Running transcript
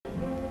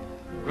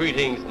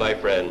Greetings, my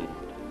friend.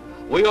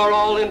 We are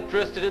all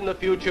interested in the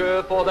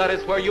future, for that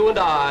is where you and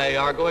I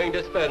are going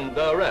to spend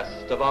the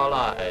rest of our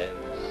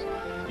lives.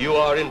 You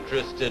are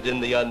interested in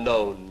the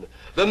unknown,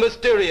 the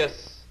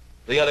mysterious,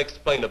 the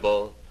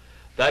unexplainable.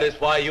 That is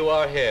why you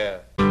are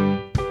here.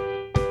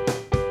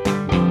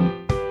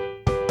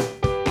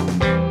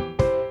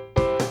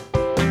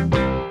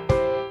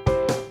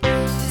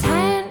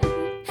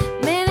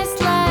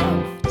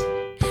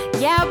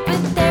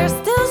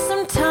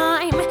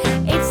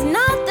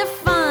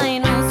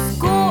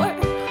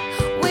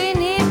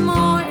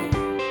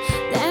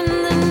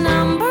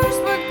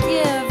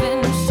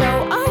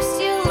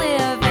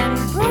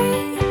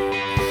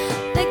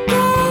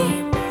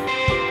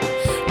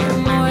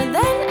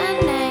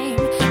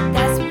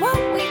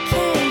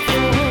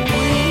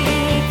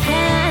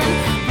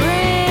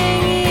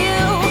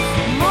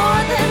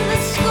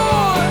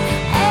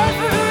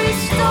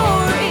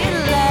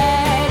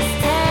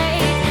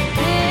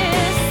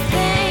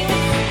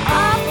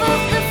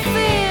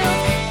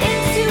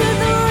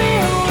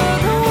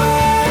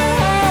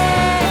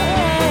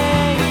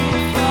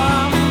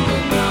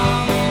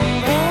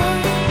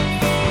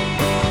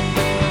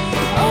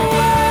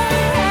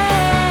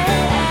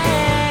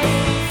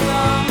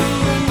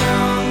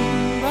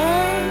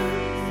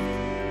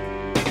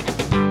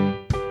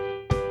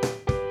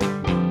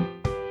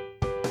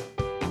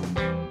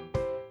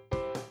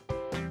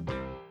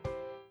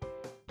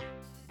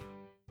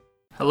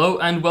 Hello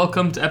and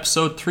welcome to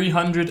episode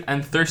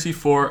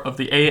 334 of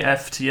the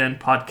AFTN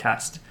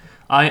podcast.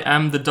 I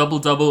am the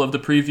double-double of the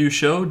preview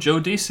show, Joe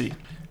Deasy.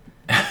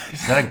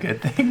 Is that a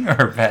good thing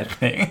or a bad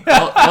thing?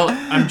 well,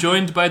 I'm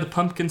joined by the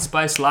pumpkin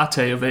spice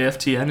latte of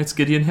AFTN. It's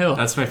Gideon Hill.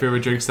 That's my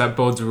favorite drink, so that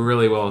bodes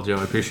really well, Joe.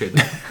 I appreciate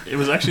that. It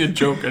was actually a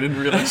joke. I didn't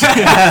realize.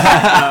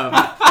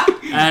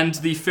 And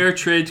the fair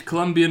trade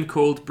Colombian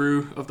cold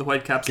brew of the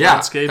Whitecaps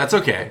landscape. That's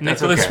okay.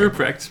 Nicholas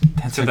Ruprecht.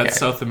 That's so okay. That's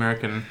South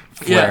American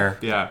flair.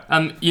 Yeah.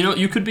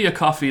 You could be a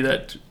coffee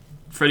that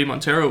Freddie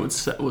Montero would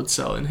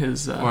sell in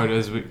his... Or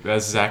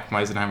as Zach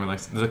Meisenheimer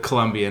likes, the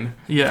Colombian.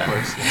 Yeah. Of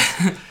course.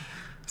 Yeah.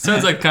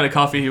 Sounds like the kind of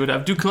coffee he would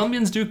have. Do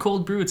Colombians do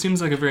cold brew? It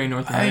seems like a very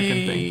North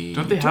American thing.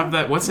 Don't they have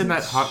that? What's in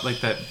that hot, like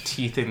that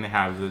tea thing they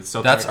have?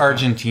 That's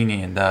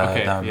Argentinian. Not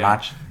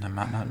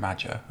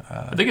matcha.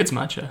 I think it's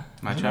matcha.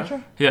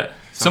 Matcha? Yeah.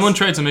 Someone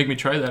tried to make me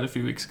try that a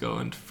few weeks ago,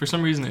 and for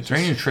some reason it's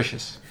very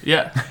nutritious.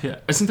 Yeah.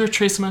 Isn't there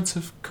trace amounts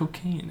of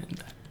cocaine in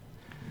that?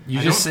 You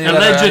just say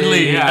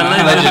allegedly.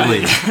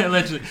 Allegedly.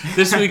 Allegedly.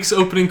 This week's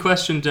opening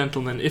question,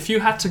 gentlemen. If you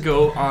had to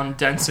go on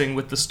Dancing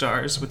with the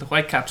Stars with the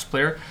Whitecaps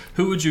player,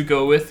 who would you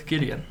go with,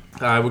 Gideon?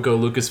 I would go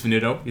Lucas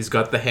Venuto. He's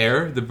got the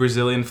hair, the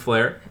Brazilian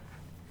flair,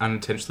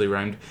 unintentionally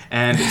rhymed,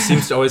 and it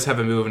seems to always have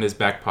a move in his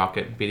back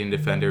pocket, beating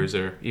defenders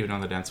or even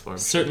on the dance floor.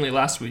 Certainly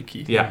last week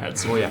he had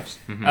some moves.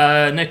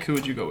 Mm-hmm. Nick, who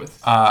would you go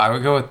with? I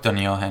would go with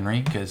Daniel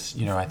Henry because,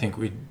 I think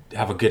we'd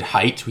have a good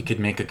height. We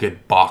could make a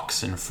good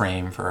box and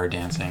frame for our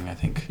dancing, I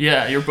think.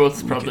 Yeah, you're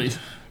both probably...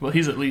 Well,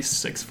 he's at least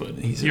 6 foot.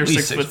 You're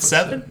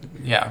 6'7"?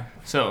 Yeah.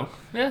 So,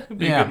 it would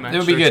be a good match. It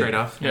would be good.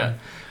 Trade-off. Yeah.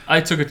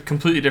 I took a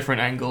completely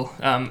different angle.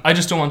 I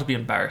just don't want to be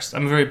embarrassed.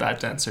 I'm a very bad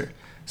dancer.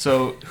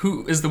 So,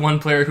 who is the one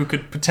player who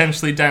could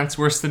potentially dance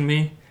worse than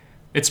me?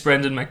 It's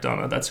Brendan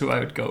McDonough. That's who I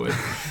would go with.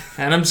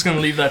 And I'm just going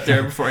to leave that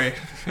there before I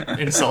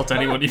insult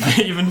anyone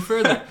even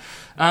further.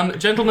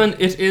 Gentlemen,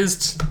 it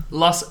is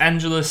Los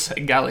Angeles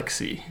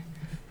Galaxy.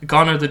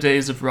 Gone are the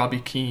days of Robbie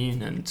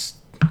Keane and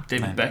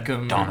David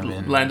Beckham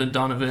and Landon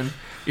Donovan.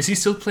 Is he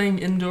still playing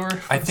indoor?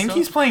 I think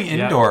he's playing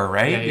indoor,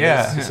 right?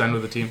 Yeah. He's signed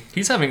with the team.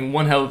 He's having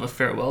one hell of a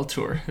farewell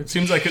tour. It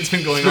seems like it's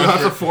been going on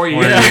for 4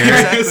 years.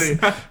 Yeah,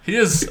 exactly. He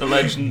is a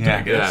legend,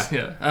 I guess.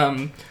 Yeah.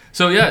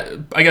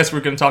 I guess we're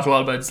going to talk a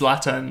lot about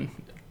Zlatan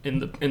in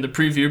the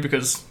preview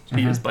because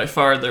he is by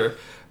far their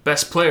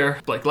best player.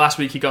 Like last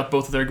week, he got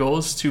both of their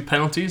goals, 2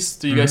 penalties.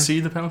 Do you guys see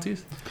the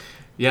penalties?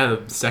 Yeah,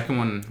 the second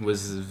one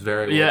was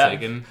very well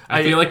taken.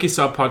 I feel like he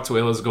saw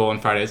Pozuelo's goal on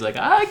Friday. He's like,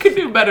 I could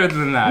do better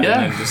than that.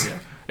 Yeah. And then just,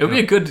 it would be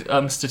a good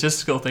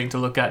statistical thing to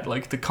look at,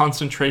 like the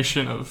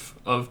concentration of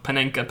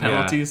Panenka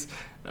penalties.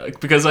 Yeah.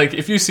 Because like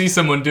if you see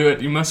someone do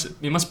it, you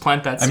must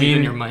plant that seed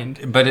in your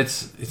mind. But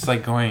it's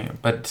like going.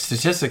 But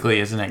statistically,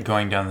 isn't it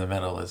going down the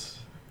middle is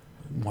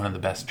one of the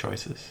best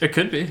choices? It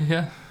could be,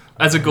 yeah.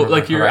 As a goal,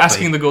 like you're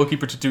asking the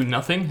goalkeeper to do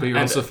nothing, but you're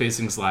also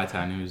facing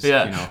Zlatan, who's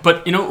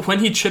But when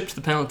he chipped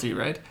the penalty,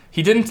 right?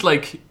 He didn't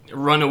like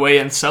run away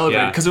and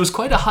celebrate because it was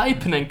quite a high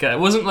Panenka. It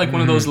wasn't like one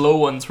of those low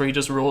ones where he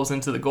just rolls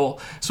into the goal.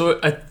 So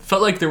I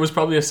felt like there was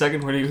probably a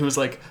second where he was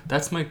like,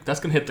 "That's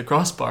gonna hit the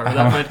crossbar, or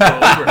that might go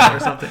over or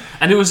something."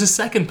 And it was his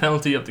second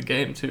penalty of the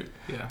game too.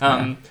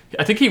 Yeah.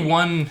 I think he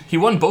won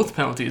both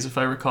penalties if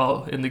I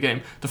recall in the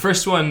game. The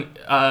first one,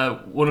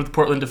 one of the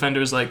Portland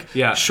defenders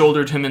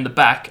shouldered him in the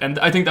back, and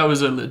I think that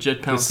was a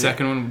legit penalty. The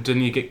second one,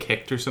 didn't he get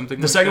kicked or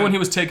something? The second one, he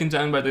was taken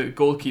down by the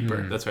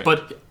goalkeeper. That's right.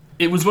 But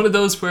it was one of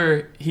those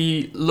where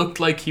he looked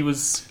like he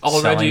was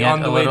already Selling it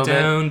on the a way little bit.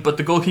 down, but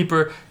the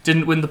goalkeeper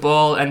didn't win the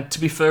ball. And to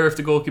be fair, if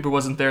the goalkeeper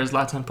wasn't there,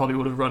 Zlatan probably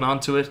would have run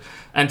onto it.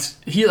 And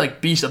he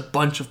beat a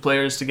bunch of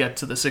players to get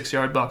to the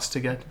 6-yard box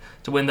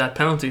to win that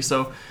penalty.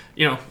 So,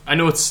 I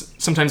know it's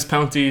sometimes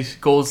penalty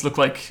goals look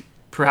like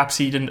perhaps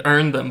he didn't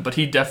earn them, but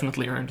he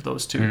definitely earned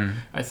those two,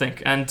 I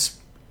think. And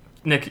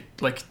Nick,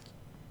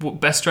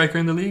 best striker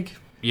in the league?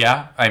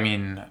 Yeah, I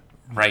mean,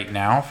 right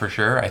now, for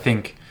sure. I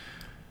think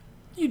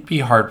you'd be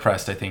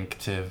hard-pressed, I think,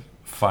 to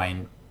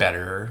find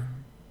better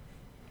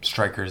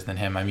strikers than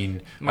him. I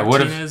mean,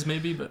 Martinez,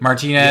 maybe? But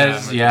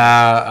Martinez,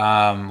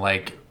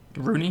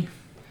 Rooney?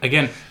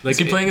 Again, Is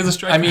he playing as a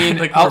striker? I mean,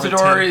 More of a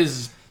Altidore 10?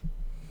 is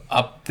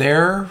up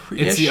there.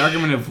 it's the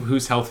argument of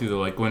who's healthy, though.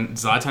 Like, when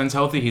Zlatan's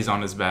healthy, he's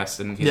on his best,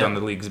 and he's on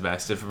the league's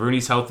best. If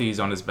Rooney's healthy, he's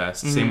on his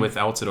best. Same with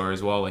Altidore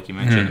as well, like you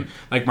mentioned.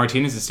 Like,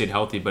 Martinez has stayed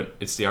healthy, but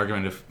it's the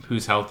argument of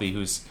who's healthy,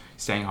 who's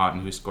staying hot,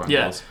 and who's scoring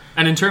goals.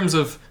 And in terms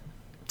of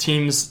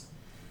teams,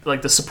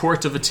 the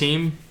support of a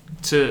team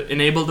to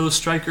enable those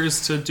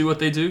strikers to do what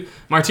they do,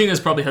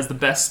 Martinez probably has the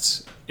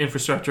best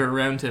infrastructure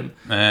around him.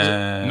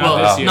 Not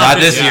this year. Not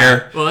this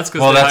year. Well, that's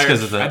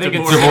because of the I think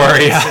it's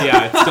DeBoer, yeah.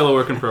 yeah, it's still a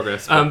work in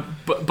progress.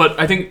 But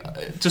I think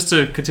just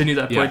to continue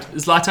that point,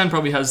 Zlatan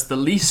probably has the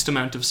least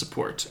amount of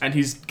support, and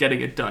he's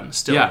getting it done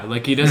still. Yeah,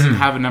 he doesn't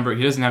have a number.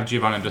 He doesn't have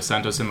Giovanni Dos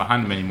Santos in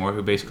behind him anymore,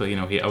 who basically,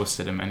 he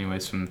ousted him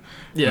anyways from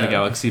the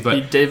Galaxy.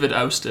 But David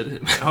ousted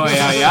him. Oh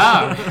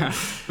yeah.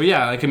 But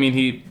yeah,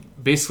 he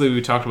basically,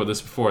 we talked about this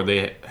before.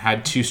 They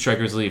had two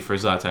strikers leave for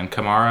Zlatan.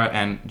 Kamara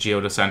and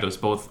Gio Dos Santos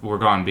both were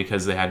gone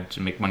because they had to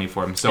make money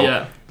for him.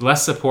 So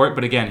less support,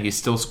 but again, he's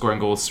still scoring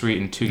goals 3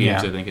 in 2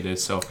 games, I think it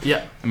is. So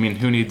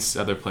who needs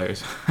other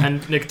players?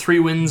 And Nick, 3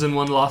 wins and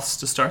 1 loss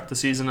to start the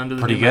season under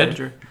the Pretty new good.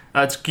 manager.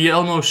 It's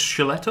Guillermo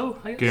Schiletto,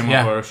 I guess?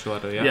 Guillermo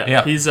Schiletto,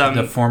 Yeah. He's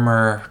the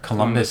former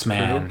Columbus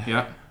man.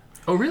 Yeah.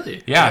 Oh,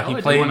 really? Yeah,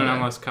 he played. Won an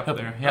MLS Cup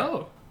there. Yeah.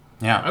 Oh.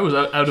 Yeah. I was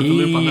out of the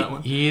loop on that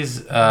one.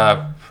 He's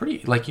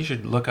pretty. You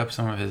should look up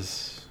some of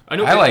his I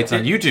know highlights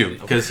on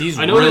YouTube because he's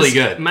I know really his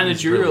good.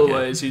 Managerial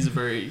wise, he's a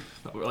very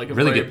Really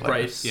very good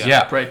player.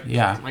 bright,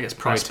 Yeah. I guess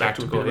prospect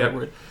would be tactical, the right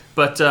word.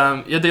 But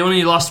they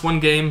only lost 1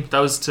 game. That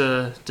was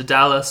to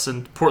Dallas,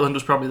 and Portland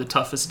was probably the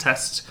toughest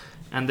test,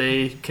 and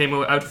they came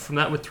out from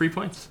that with 3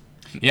 points.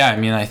 Yeah,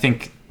 I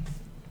think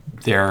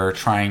they're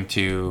trying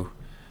to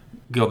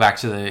go back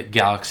to the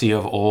Galaxy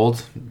of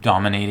old,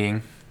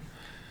 dominating.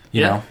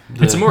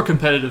 It's a more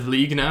competitive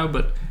league now,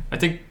 but I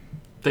think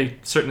they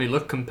certainly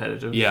look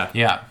competitive. Yeah,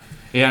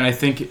 and I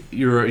think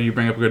you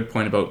bring up a good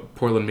point about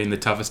Portland being the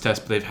toughest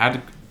test, but they've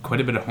had quite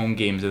a bit of home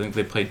games. I think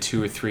they played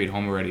 2 or 3 at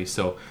home already,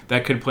 so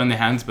that could play in the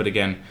hands. But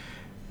again,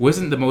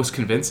 wasn't the most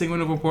convincing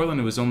win over Portland.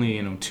 It was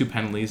only 2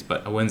 penalties,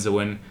 but a win's a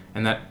win.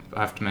 And that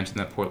I have to mention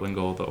that Portland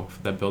goal though.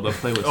 That build-up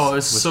play was it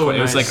was so quite,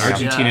 nice. It was like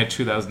Argentina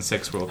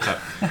 2006 World Cup.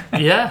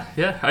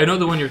 yeah, I know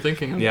the one you're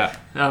thinking of. Yeah.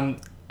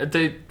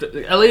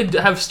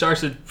 LA have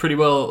started pretty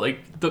well.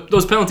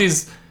 Those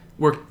penalties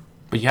were.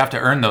 But you have to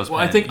earn those. Well,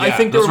 I penalties.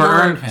 think those they were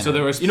more, earned. So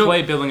there was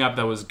play building up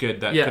that was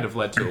good that could have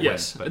led to a win.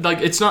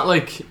 But. It's not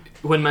like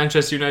when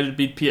Manchester United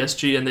beat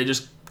PSG and they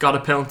just got a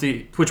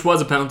penalty, which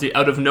was a penalty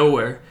out of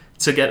nowhere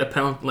to get a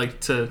penalty,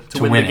 to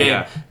win the game.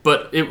 Yeah.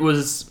 But it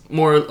was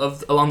more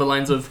of along the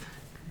lines of,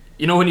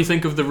 when you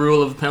think of the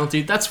rule of a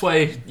penalty, that's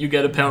why you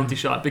get a penalty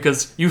shot,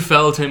 because you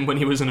fouled him when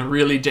he was in a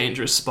really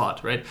dangerous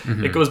spot, right?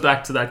 Mm-hmm. It goes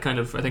back to that kind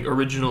of, I think,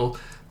 original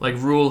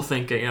rule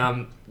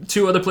thinking.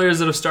 2 other players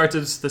that have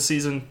started the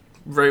season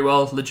very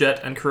well,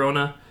 Leggett and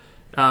Corona.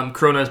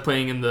 Corona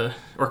playing in the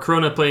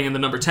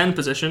number 10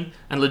 position,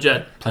 and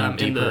Leggett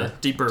in the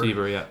deeper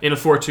in a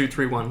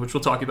 4-2-3-1, which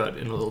we'll talk about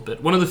in a little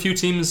bit. One of the few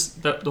teams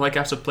that the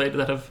Whitecaps have played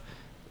that have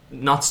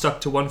not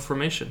stuck to one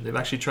formation. They've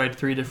actually tried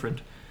 3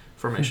 different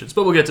formations,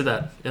 but we'll get to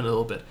that in a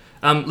little bit.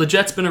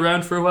 Leggett's been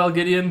around for a while,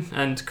 Gideon,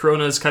 and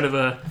Corona is kind of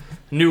a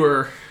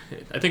newer.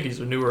 I think he's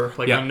a newer,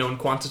 unknown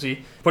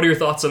quantity. What are your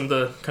thoughts on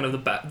the kind of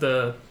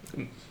the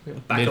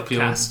backup Midfield.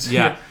 cast?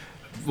 Yeah.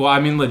 Well,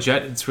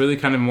 Leggett, it's really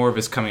kind of more of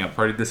his coming up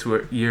party this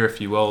year, if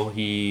you will.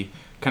 He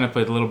kind of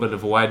played a little bit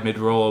of a wide mid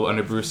role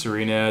under Bruce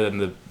Arena.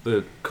 Then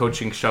the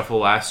coaching shuffle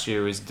last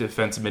year was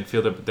defensive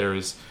midfielder, but there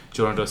was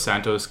Giovanni Dos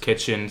Santos,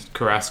 Kitchen,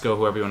 Carrasco,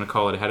 whoever you want to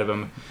call it, ahead of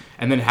him.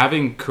 And then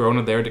having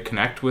Corona there to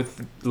connect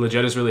with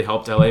Leggett has really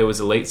helped LA. It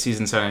was a late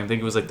season signing. I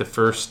think it was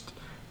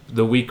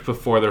the week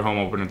before their home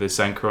opener, they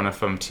signed Corona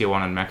from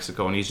Tijuana in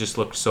Mexico, and he's just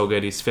looked so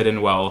good. He's fit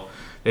in well.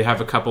 They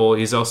have a couple.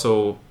 He's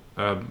also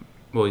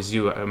he's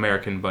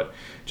American, but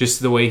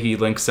just the way he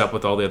links up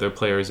with all the other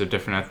players of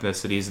different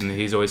ethnicities, and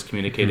he's always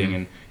communicating,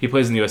 and he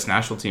plays in the U.S.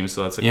 national team,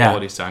 so that's a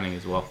quality signing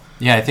as well.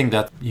 Yeah, I think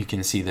that you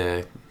can see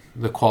the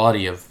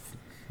quality of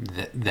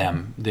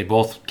them. They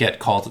both get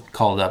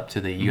called up to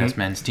the U.S.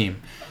 men's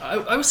team.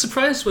 I was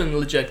surprised when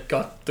Leggett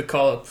got the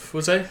call up.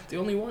 Was I the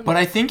only one? But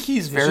I think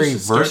he's very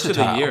versatile. Start to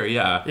the year,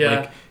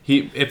 yeah.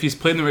 If he's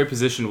played in the right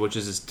position, which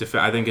is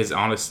I think is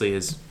honestly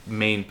his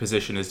main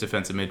position is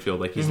defensive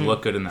midfield. He's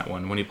looked good in that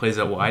one. When he plays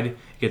out wide, he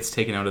gets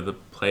taken out of the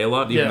play a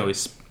lot, even though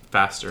he's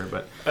faster.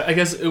 But I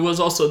guess it was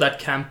also that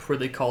camp where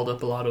they called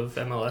up a lot of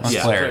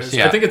MLS players.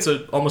 Yeah. I think it's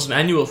almost an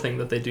annual thing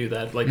that they do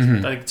that. Like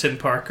like Tim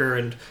Parker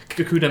and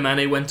Kakuta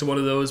Mane went to one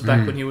of those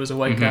back when he was a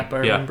Whitecap. I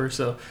remember.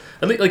 So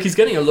I think like he's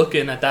getting a look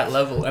in at that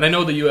level. And I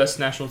know the U.S.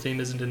 national team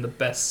isn't in the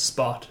best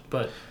spot,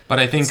 but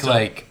I think still.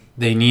 like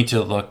they need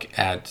to look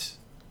at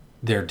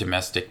their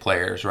domestic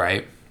players,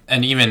 right?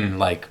 And even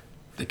like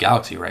the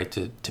Galaxy, right?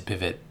 To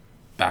pivot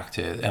back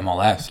to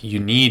MLS, you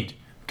need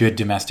good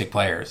domestic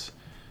players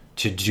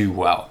to do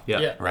well.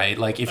 Yeah. Right?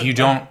 Like if you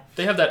don't,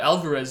 they have that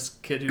Alvarez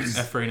kid who's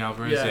Efrain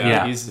Alvarez,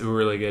 Yeah. he's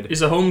really good.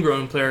 he's a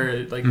homegrown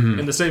player, like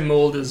in the same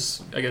mold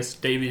as I guess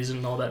Davies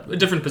and all that. A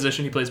different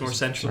position, he plays more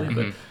centrally,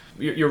 but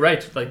you're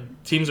right. Like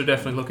teams are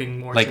definitely looking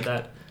more Like, to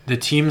that. the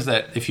teams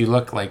that if you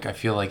look like, I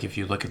feel like if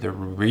you look at the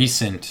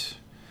recent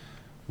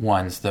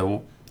ones,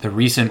 the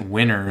recent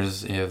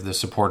winners of the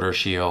Supporter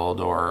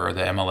Shield or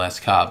the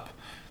MLS Cup,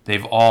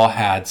 they've all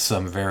had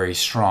some very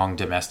strong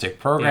domestic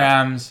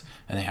programs,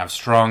 and they have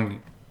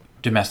strong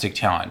domestic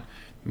talent.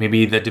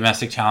 Maybe the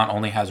domestic talent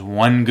only has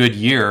one good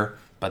year,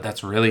 but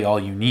that's really all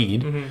you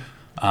need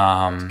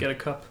Get a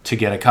cup. to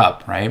get a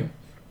cup, right?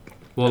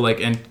 Well,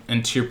 like,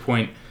 and to your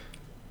point,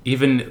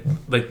 even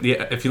like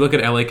if you look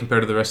at LA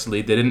compared to the rest of the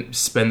league, they didn't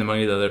spend the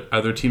money that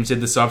other teams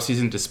did this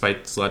offseason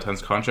despite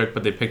Zlatan's contract,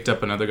 but they picked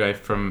up another guy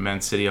from Man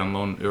City on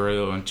loan,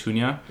 Aurelio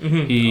Antuña.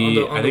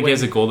 I think he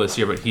has a goal this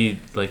year, but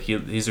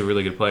he's a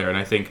really good player, and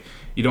I think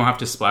you don't have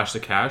to splash the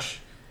cash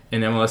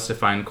in MLS to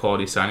find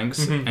quality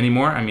signings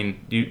anymore. I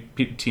mean,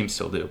 teams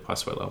still do,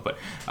 Pozuelo, but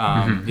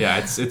yeah,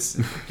 it's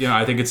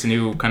I think it's a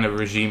new kind of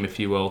regime, if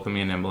you will,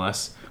 coming in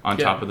MLS on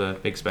top of the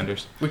big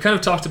spenders. We kind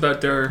of talked about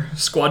their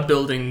squad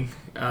building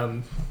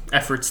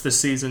efforts this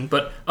season,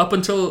 but up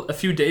until a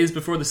few days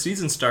before the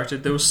season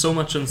started, there was so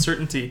much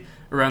uncertainty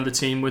around the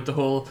team with the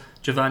whole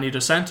Giovanni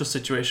Dos Santos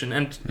situation,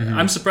 and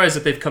I'm surprised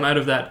that they've come out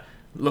of that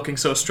looking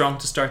so strong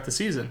to start the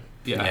season.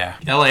 Yeah.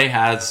 LA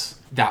has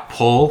that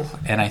pull,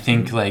 and I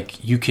think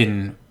like you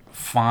can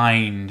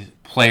find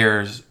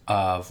players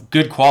of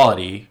good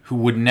quality who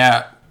would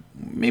not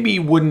maybe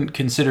you wouldn't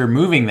consider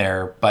moving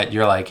there, but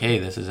you're like, hey,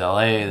 this is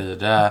LA,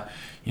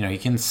 you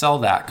can sell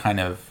that kind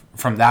of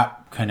from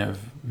that kind of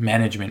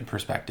management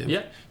perspective.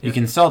 Yeah. You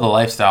can sell the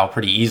lifestyle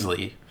pretty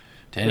easily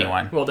to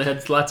anyone. Well, they had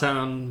Zlatan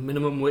on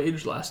minimum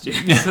wage last year.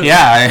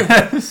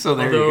 Yeah. So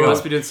there you go.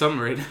 Must be doing something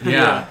right.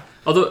 Yeah.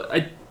 Although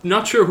I'm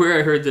not sure where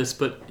I heard this,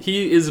 but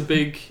he is a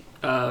big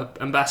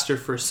ambassador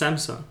for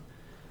Samsung.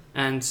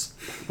 And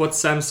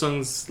what's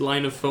Samsung's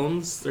line of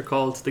phones? They're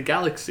called the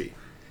Galaxy.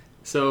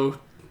 So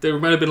there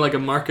might have been like a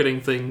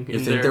marketing thing You in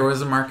think there. there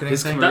was a marketing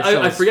thing?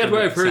 I forget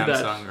where I've heard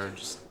that. Samsung are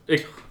just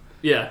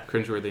Yeah.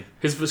 cringeworthy.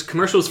 His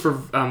commercials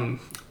for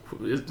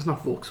it's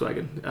not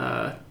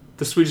Volkswagen,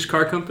 the Swedish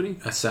car company.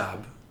 A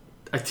Saab.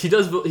 He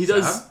does.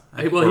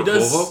 Saab? Well, he Or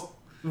does.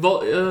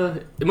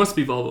 Volvo? It must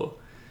be Volvo.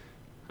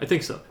 I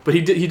think so. But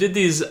he did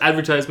these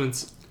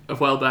advertisements a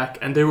while back,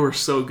 and they were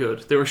so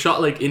good. They were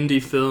shot like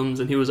indie films,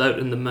 and he was out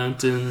in the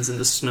mountains in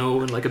the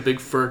snow in like a big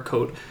fur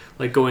coat,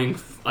 like going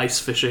ice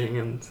fishing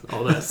and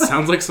all that.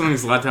 Sounds like something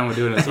Zlatan would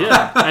do in his life.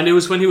 Yeah, and it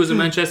was when he was a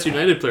Manchester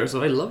United player,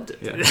 so I loved it.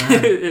 Yeah.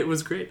 It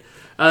was great.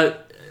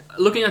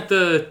 Looking at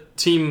the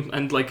team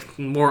and like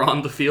more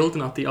on the field,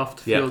 not the off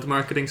the field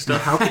marketing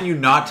stuff. How can you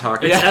not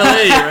talk It's about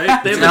LA,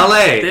 right? They It's have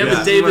LA. They have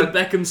Yeah. a David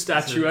Beckham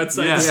statue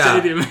outside Yeah. the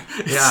stadium.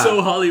 It's Yeah.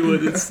 so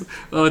Hollywood.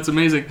 It's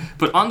amazing.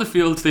 But on the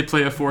field, they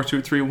play a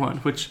 4-2-3-1,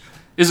 which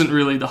isn't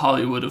really the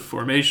Hollywood of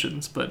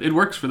formations, but it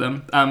works for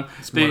them. I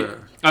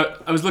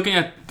was looking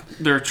at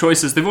their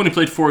choices. They've only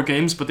played 4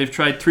 games, but they've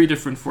tried 3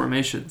 different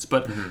formations.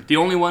 But the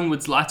only one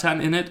with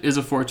Zlatan in it is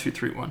a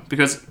 4-2-3-1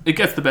 because it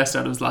gets the best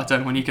out of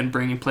Zlatan when he can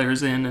bring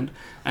players in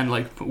and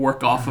like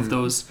work off of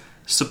those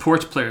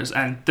support players.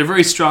 And they're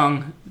very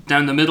strong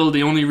down the middle.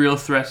 The only real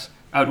threat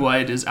out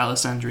wide is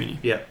Alessandrini.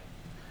 Yeah.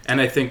 And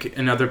I think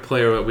another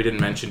player that we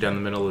didn't mention down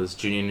the middle is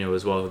Juninho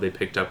as well, who they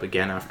picked up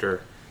again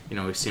after,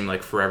 he seemed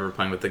like forever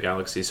playing with the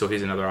Galaxy. So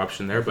he's another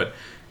option there. But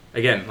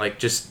again, like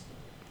just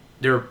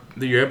you're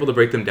able to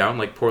break them down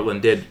like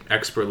Portland did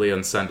expertly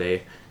on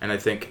Sunday. And I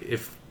think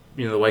if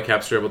the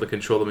Whitecaps are able to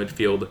control the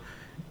midfield,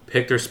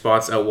 pick their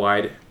spots out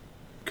wide,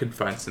 could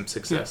find some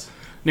success.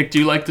 Yeah. Nick, do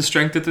you like the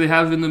strength that they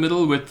have in the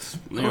middle with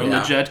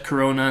Lletget,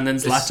 Corona, and then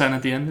Zlatan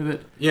at the end of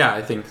it? Yeah,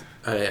 I think.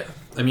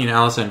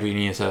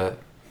 Alessandrini is a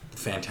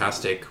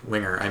fantastic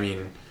winger. I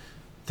mean,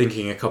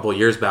 thinking a couple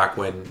years back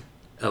when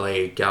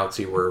LA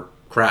Galaxy were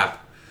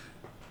crap,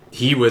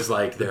 he was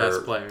like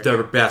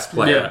their best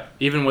player. Yeah,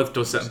 even with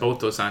both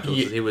Dos Santos,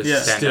 he was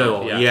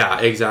still. Yeah,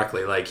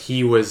 exactly. Like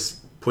he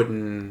was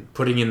putting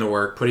in the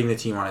work, putting the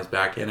team on his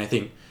back, and I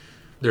think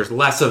there's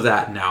less of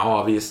that now.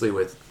 Obviously,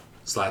 with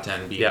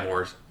Zlatan being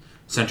more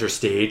center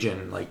stage,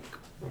 and like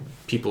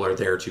people are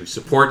there to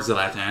support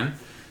Zlatan.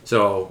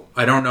 So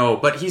I don't know,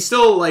 but he's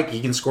still like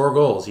he can score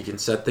goals, he can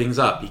set things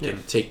up, he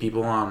can take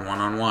people on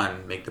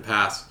one-on-one, make the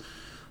pass.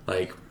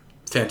 Like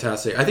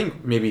fantastic. I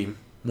think maybe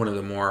one of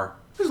the more.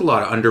 There's a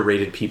lot of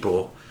underrated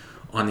people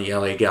on the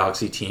LA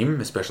Galaxy team,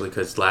 especially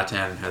because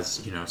Zlatan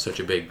has, such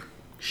a big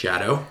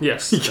shadow.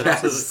 Yes, Yes.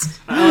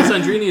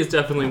 absolutely. Alessandrini is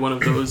definitely one of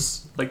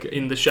those, like,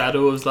 in the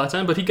shadow of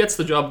Zlatan, but he gets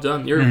the job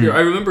done. I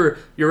remember,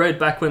 you're right,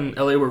 back when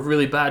LA were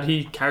really bad,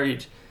 he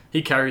carried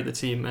the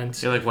team, and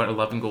Yeah, like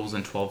 11 goals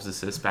and 12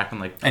 assists back in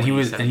like. And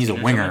he's a 2017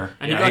 or winger. something.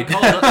 and he right?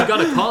 got called up, he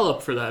got a call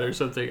up for that or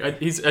something.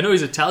 I know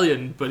he's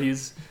Italian, but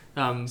he's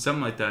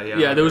Something like that. Yeah.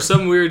 yeah, there was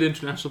some weird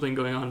international thing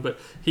going on, but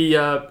he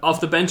off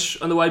the bench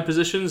on the wide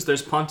positions.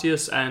 There's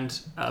Pontius and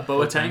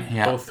Boateng.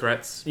 Yeah. Both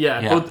threats. Yeah,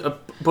 Yeah.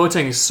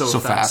 Boateng is so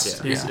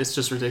fast, He's, yeah. It's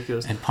just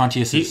ridiculous. And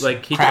Pontius He- is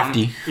like, he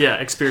crafty. Yeah,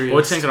 experience.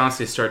 Boateng can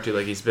honestly start to,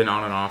 like, he's been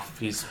on and off.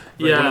 He's like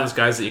one Yeah. of those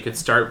guys that you could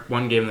start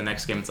one game, the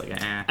next game it's like,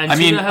 And I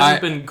mean, Tina hasn't I-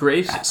 been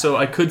great, so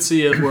I could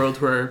see a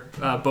world where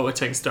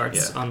Boateng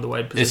starts Yeah. on the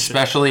wide position.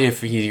 Especially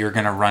if you're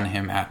going to run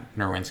him at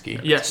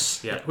Nerwinski.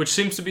 Yes, Yeah. which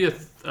seems to be a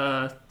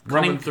common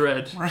Running-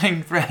 thread.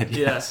 Running thread.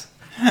 Yes.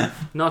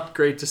 Not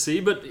great to see,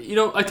 but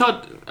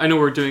I know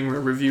we're doing a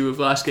review of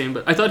last game,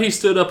 but I thought he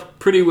stood up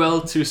pretty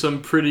well to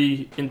some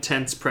pretty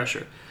intense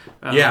pressure.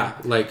 Yeah,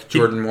 like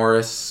Jordan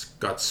Morris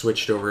got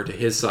switched over to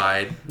his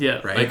side.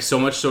 Yeah. Right. like so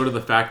much so to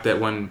the fact that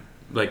when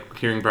like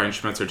hearing Brian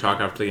Schmetzer talk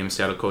after the game,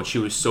 Seattle coach, he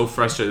was so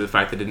frustrated with the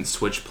fact they didn't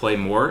switch play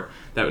more,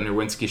 that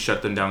Nerwinski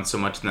shut them down so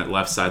much on that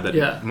left side that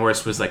Yeah.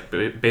 Morris was like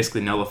basically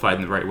nullified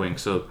in the right wing.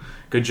 So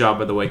good job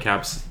by the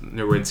Whitecaps,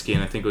 Nerwinski,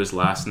 and I think it was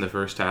last in the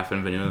first half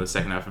and Vanilla in the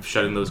second half of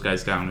shutting those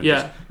guys down and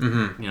Yeah.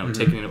 just,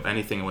 taking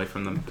anything away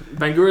from them.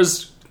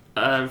 Bangura's,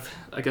 I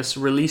guess,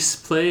 release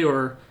play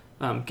or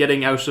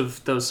getting out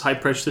of those high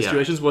pressure Yeah.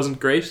 situations wasn't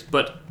great,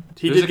 but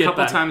he There's did a get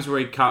couple back. times where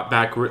he caught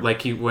back,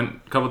 like he went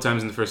a couple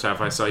times in the first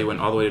half. I saw he went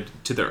all the way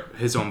to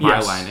his own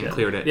Yes, byline and yeah.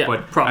 cleared it. Yeah,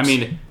 But props. I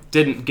mean,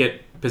 didn't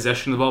get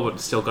possession of the ball, but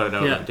still got it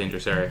out Yeah. of a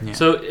dangerous area. Yeah.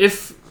 So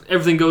if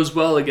everything goes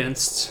well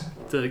against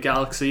the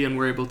Galaxy and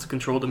we're able to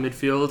control the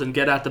midfield and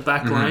get at the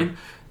back line,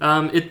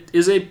 it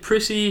is a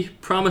pretty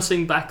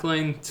promising back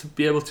line to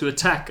be able to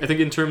attack. I think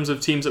in terms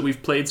of teams that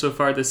we've played so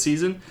far this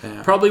season,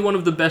 Yeah. probably one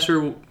of the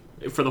better,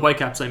 for the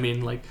Whitecaps I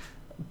mean, like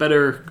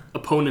better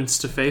opponents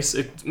to face.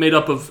 It's made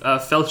up of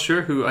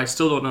Felcher, who I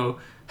still don't know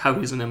how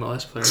he's an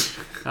MLS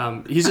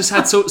player. He's just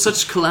had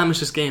such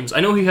calamitous games.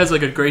 I know he has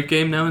like a great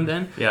game now and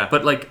then, Yeah.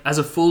 but like as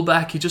a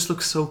fullback, he just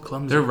looks so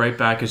clumsy. Their right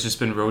back has just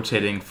been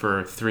rotating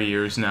for 3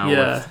 years now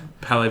Yeah. with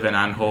Pele Van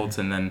Aanholt,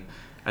 and then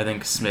I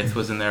think Smith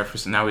was in there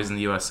for. Now he's in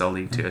the USL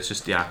League too. It's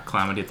just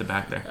calamity at the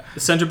back there. The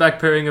centre back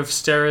pairing of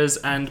Steres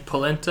and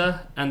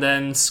Polenta, and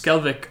then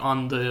Skelvik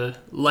on the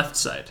left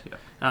side,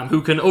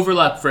 who can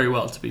overlap very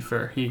well. To be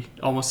fair, he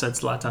almost set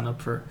Zlatan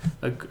up for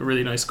a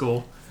really nice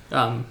goal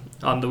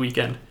on the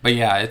weekend. But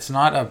yeah, it's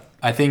not a.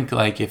 I think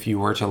like if you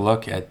were to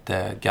look at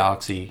the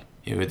Galaxy,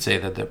 you would say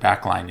that the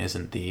back line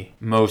isn't the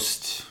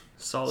most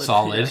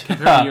solid. Yeah.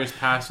 Compared to years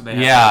past, where they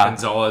had Yeah.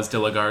 Gonzalez, De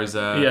La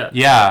Garza, Yeah.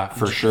 Yeah,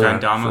 for sure. Van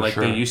Damme, for like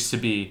sure. they used to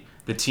be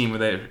the team where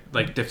they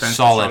like defensive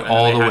Solid strong, and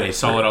all they the had way it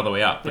solid through. all the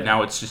way up. But Yeah.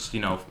 now it's just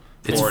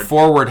It's forward.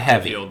 forward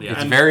heavy. Midfield, yeah.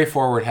 It's And very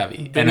forward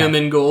heavy. Bingham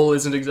in goal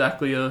isn't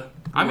exactly a.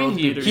 I mean, world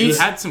he beater. he's-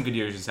 had some good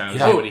years in San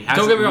Jose, Yeah. but he hasn't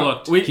Don't get me wrong.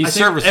 looked. He's I think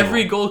serviceable.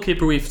 every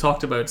goalkeeper we've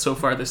talked about so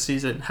far this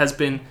season has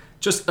been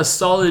just a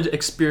solid,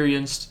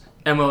 experienced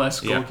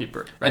MLS Yeah.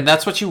 goalkeeper. And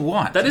that's what you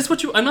want. That is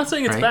what you. I'm not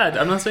saying it's Right. bad.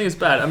 I'm not saying it's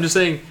bad. I'm just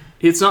saying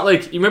it's not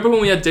like you remember when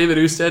we had David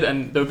Ousted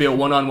and there would be a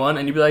one-on-one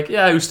and you'd be like,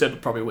 yeah, Ousted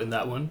would probably win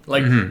that one.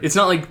 Like it's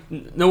not like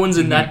no one's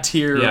in that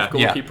tier Yeah. of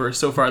goalkeeper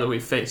so far that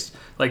we've faced.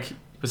 Like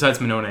Besides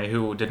Minone,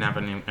 who didn't have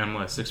any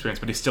MLS experience,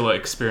 but he's still an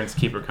experienced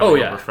keeper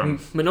coming over from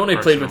Minone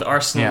played with Arsenal.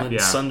 Arsenal Yeah. and Yeah.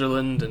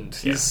 Sunderland, and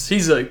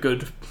he's a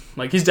good.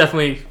 Like he's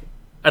definitely,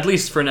 at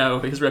least for now,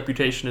 his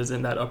reputation is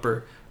in that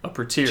upper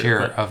tier. tier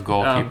But, of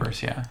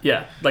goalkeepers. Yeah.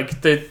 yeah,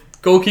 like the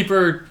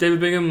goalkeeper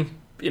David Bingham,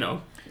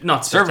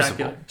 not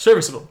spectacular.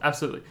 Serviceable,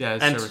 absolutely. Yeah,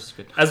 his and service is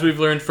good. as we've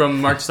learned from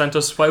Mark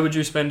Santos, why would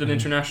you spend an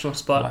international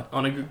spot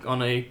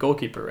on a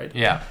goalkeeper? Right?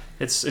 Yeah.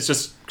 It's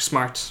just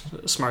smart.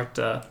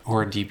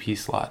 Or a DP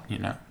slot.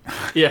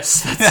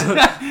 Yes,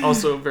 that's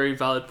also a very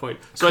valid point.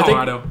 So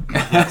Colorado.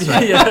 I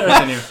think, yeah,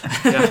 Continue.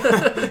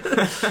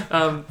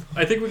 Yeah.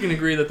 I think we can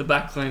agree that the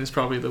back line is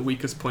probably the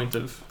weakest point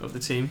of the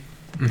team.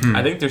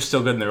 I think they're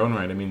still good in their own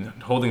right. I mean,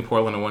 holding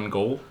Portland to one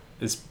goal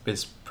is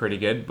pretty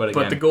good, but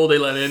again, But the goal they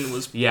let in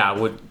was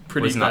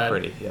pretty was not bad.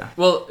 pretty. Yeah,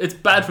 well, it's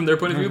bad from their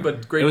point of view,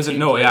 but great. it was team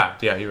no, play.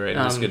 yeah, you're right.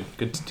 It was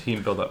good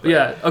team build up.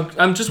 Yeah,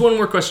 just one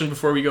more question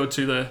before we go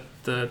to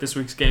the this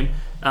week's game.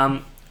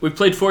 We've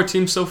played 4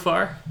 teams so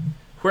far.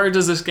 Where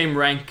does this game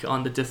rank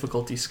on the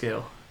difficulty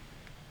scale?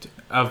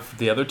 Of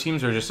the other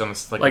teams, or just on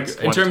the Like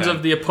in terms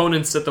of the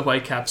opponents that the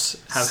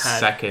Whitecaps have had.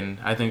 second,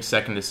 I think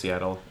second to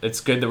Seattle. It's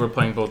good that we're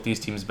playing both these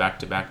teams back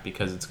to back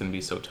because it's going to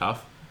be so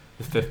tough.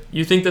 The fifth,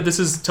 You think that this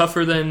is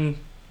tougher than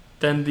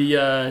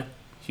the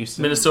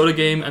Houston, Minnesota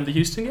game and the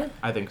Houston game?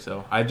 I think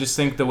so. I just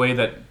think the way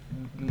that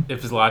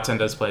if Zlatan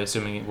does play,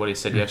 assuming what he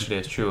said yesterday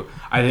is true,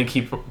 I think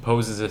he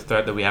poses a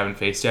threat that we haven't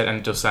faced yet.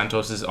 And Dos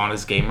Santos is on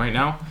his game right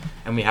now,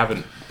 and we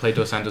haven't played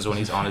Dos Santos when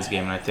he's on his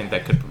game, and I think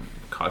that could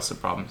cause some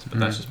problems. But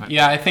that's just my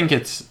Yeah, I think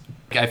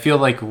I feel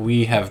like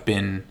we have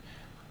been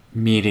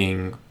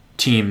meeting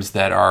teams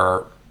that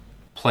are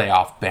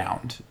playoff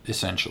bound,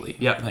 essentially.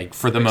 Yeah. Like,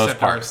 for the most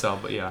part.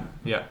 RSL, but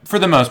yeah. For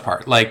the most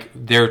part. Like,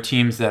 there are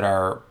teams that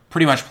are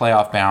pretty much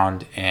playoff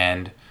bound,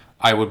 and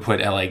I would put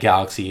LA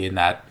Galaxy in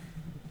that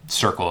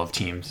circle of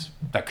teams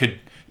that could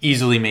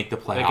easily make the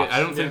playoffs. Like, I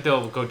don't think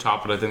they'll go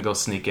top, but I think they'll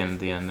sneak in at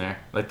the end there,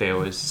 like they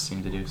always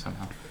seem to do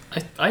somehow.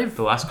 I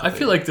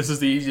feel like this is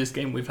the easiest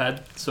game we've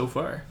had so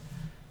far.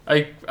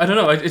 I don't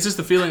know. It's just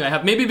the feeling I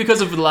have. Maybe because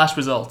of the last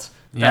result.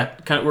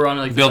 That kind of, we're on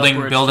like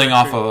building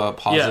off of a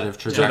positive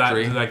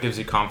trajectory. So that gives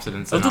you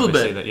confidence. A little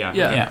bit. That,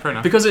 yeah, fair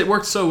enough. Because it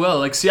worked so well.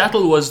 Like,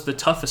 Seattle was the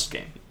toughest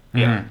game.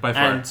 Yeah, by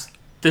far. And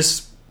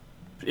this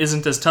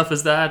isn't as tough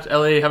as that.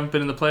 LA haven't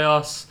been in the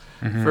playoffs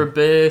for a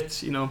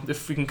bit. You know,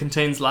 if we can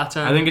contain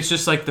Zlatan. I think it's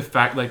just like the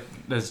fact, like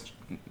as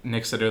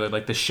Nick said earlier,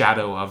 like the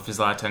shadow of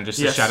Zlatan, just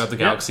the shadow of the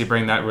Galaxy,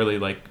 bring that really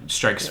like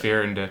strikes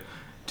fear into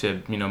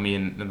me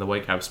and the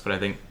Whitecaps. But I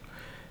think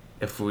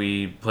if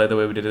we play the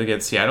way we did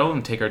against Seattle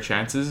and take our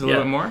chances a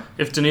little bit more.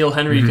 If Daniil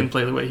Henry can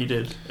play the way he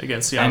did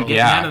against Seattle. And get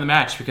man of the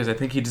match, because I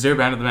think he deserved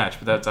man of the match,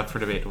 but that's up for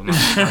debate. We'll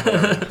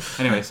not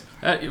anyways.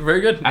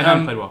 Very good.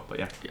 Adnan played well, but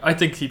yeah. I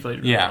think he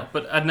played really well.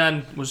 But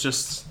Adnan was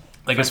just...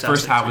 Like, his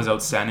first half was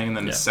outstanding, and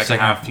then his second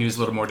half he was a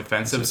little more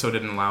defensive, so it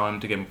didn't allow him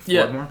to get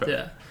forward more. But.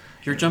 Yeah.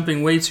 You're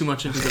jumping way too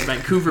much into the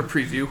Vancouver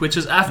preview, which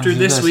is after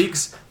this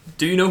week's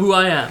Do You Know Who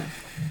I Am?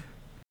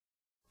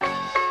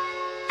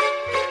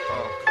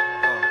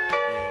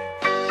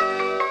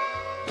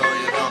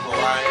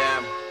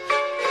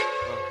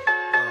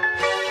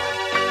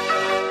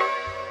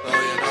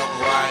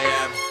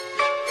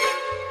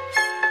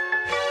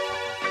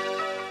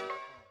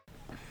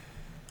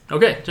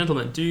 Okay,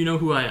 gentlemen, do you know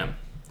who I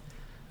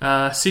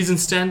am? Season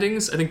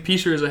standings, I think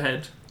Peter is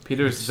ahead.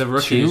 Peter's the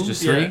rookie is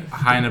just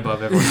high and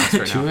above everyone else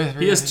right now.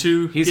 He has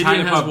 2. He's Gideon high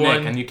and above has 1.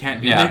 Nick, and you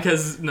can't. Nick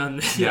has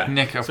none. Yeah,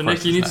 Nick. Of so course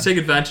Nick, you need to take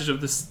advantage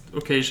of this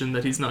occasion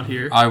that he's not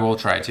here. I will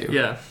try to.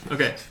 Yeah.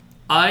 Okay.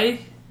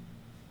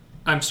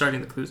 I'm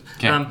starting the clues.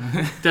 Okay.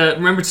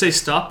 Remember to say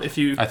stop if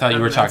you. I thought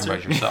you were talking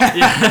about yourself.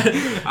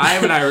 I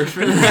am an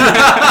Irishman.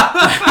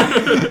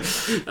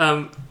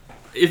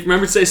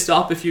 Remember to say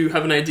stop if you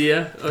have an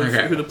idea of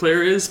who the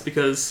player is,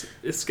 because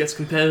it gets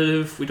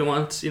competitive. We don't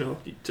want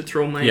to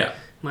throw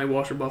my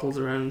water bottles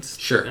around.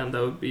 Sure. And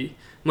that would be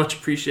much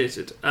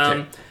appreciated.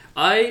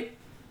 I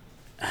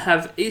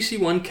have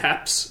 81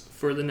 caps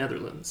for the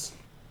Netherlands.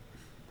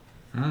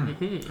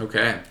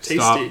 Okay. Tasty.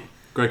 Stop.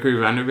 Gregory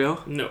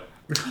Vanderbilt? No.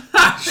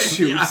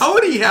 Shoot. How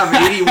would he have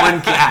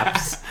 81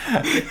 caps?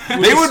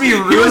 They would be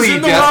really he was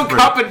in the desperate. World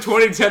Cup in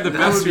 2010. The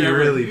best would be ever.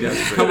 really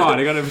desperate. Come on,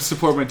 I gotta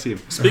support my team.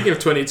 Speaking of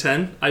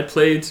 2010, I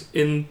played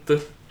in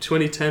the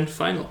 2010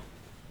 final.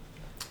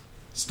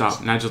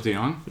 Stop. Nigel de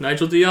Jong?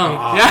 Nigel de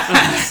Jong.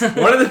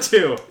 Yeah. One of the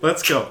two.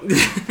 Let's go.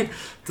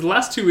 The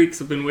last 2 weeks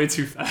have been way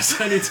too fast.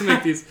 I need to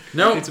make these.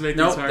 No, these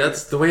harder.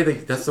 that's the way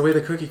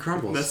the cookie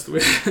crumbles. That's the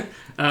way.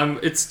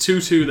 It's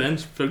 2-2 then.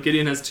 So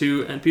Gideon has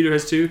 2 and Peter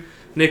has 2.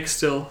 Nick's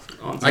still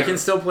on 0. I can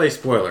still play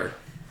spoiler.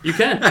 You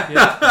can.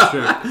 Yeah.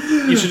 Sure.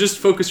 You should just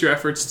focus your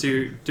efforts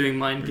to doing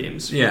mind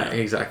games. Yeah,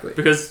 exactly.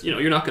 Because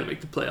you're not going to make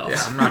the playoffs.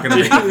 Yeah, I'm not going to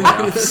make the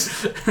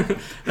playoffs.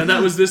 And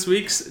that was this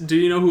week's Do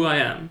You Know Who I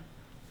Am?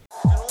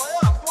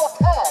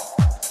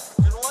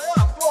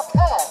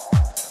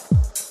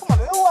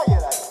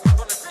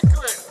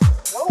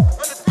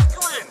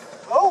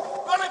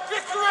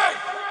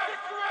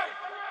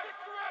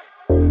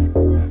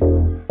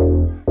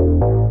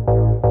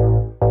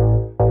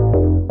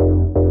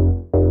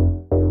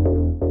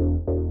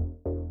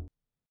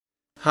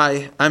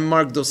 Hi, I'm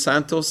Mark Dos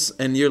Santos,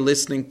 and you're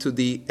listening to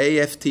the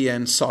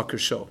AFTN Soccer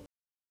Show.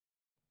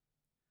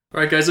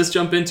 Alright guys, let's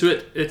jump into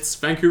it. It's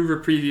Vancouver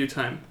preview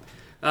time.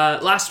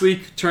 Last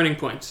week, turning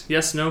point.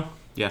 Yes, no?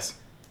 Yes.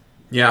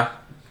 Yeah.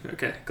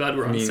 Okay, glad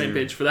we're on the same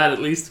page for that at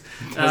least.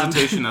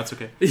 Hesitation, that's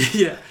okay.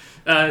 Yeah.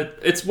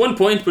 It's 1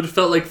 point, but it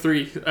felt like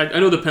 3.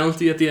 I know the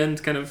penalty at the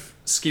end kind of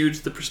skewed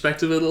the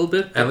perspective a little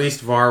bit. At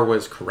least VAR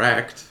was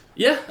correct.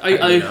 Yeah,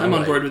 I'm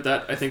on board with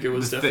that. I think it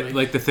was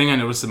definitely... the thing I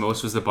noticed the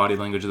most was the body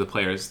language of the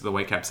players, the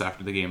Whitecaps,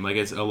 after the game. Like,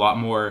 it's a lot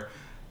more,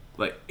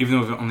 like, even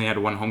though we've only had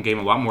one home game,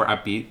 a lot more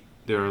upbeat.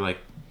 They were, like,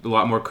 a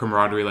lot more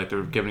camaraderie, like, they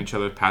were giving each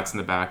other pats in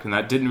the back. And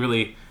that didn't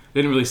really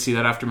see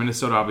that after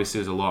Minnesota. Obviously,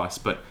 it was a loss,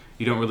 but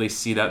you don't really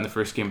see that in the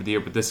first game of the year.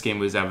 But this game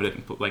was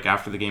evident. Like,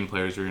 after the game,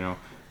 players were,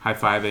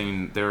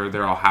 high-fiving.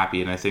 They're all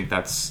happy, and I think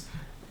that's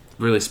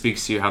really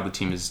speaks to how the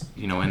team is,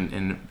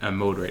 in a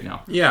mode right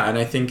now. Yeah, and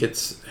I think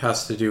it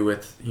has to do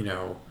with,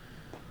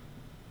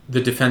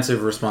 the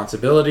defensive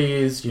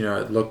responsibilities.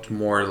 It looked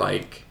more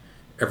like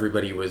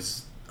everybody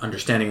was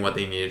understanding what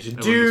they needed to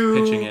do,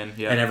 was pitching in,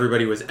 and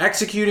everybody was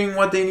executing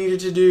what they needed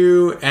to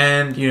do.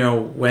 And,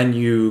 when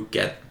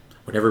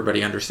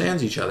everybody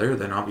understands each other,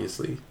 then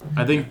obviously...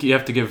 I think you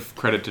have to give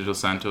credit to Dos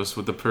Santos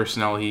with the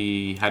personnel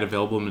he had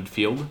available in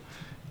midfield.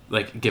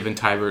 Like, given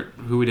Tybert,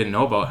 who we didn't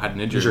know about, had an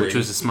injury. Which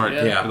was a smart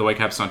for the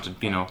Whitecaps not to,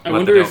 I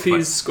wonder if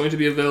he's going to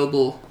be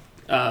available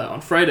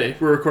on Friday.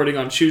 We're recording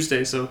on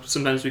Tuesday, so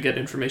sometimes we get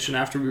information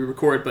after we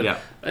record.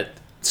 But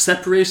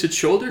separated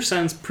shoulder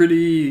sounds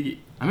pretty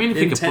I mean, if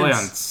intense. he could play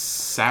on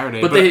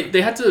Saturday. But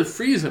they had to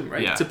freeze him,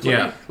 right, Yeah. to play.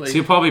 Yeah. Like, So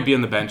he'll probably be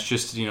on the bench,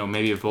 just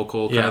maybe a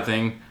vocal kind Yeah. of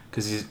thing,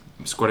 because he's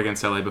scored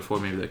against LA before.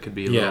 Maybe that could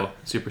be a Yeah. little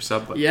super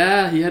sub. But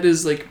yeah, he had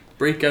his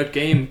breakout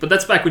game, but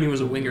that's back when he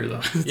was a winger,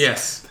 though.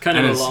 Yes. Kind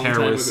and of a his long hair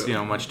time was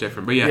ago. much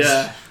different. But yes,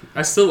 Yeah,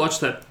 I still watch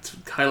that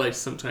highlights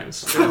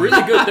sometimes. They're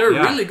really good. They're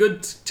Yeah. really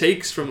good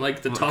takes from the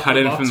top cut of the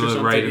in box from or the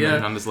something. right and yeah.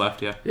 then on his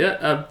left. Yeah.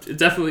 Yeah,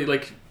 definitely.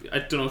 I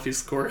don't know if he'll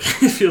score.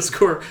 If he'll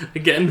score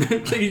again,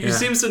 he Yeah.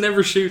 seems to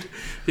never shoot.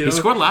 You know? He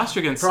scored last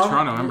year against Prob-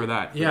 Toronto. Remember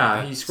that?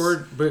 Yeah, he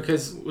scored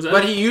because, Was that-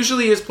 but he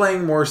usually is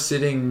playing more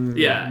sitting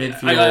Yeah,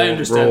 midfield I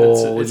understand.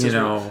 role. It's his you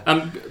role.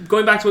 know,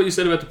 Going back to what you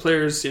said about the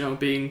players,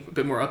 being a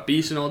bit more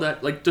upbeat and all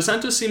that. Dos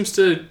Santos seems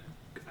to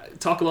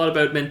talk a lot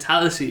about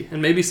mentality,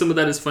 and maybe some of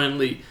that is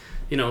finally,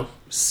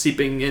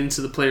 seeping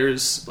into the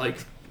players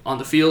on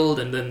the field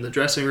and then the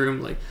dressing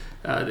room.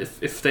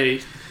 If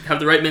they have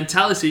the right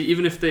mentality,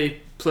 even if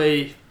they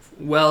play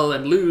well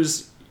and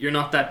lose, you're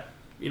not that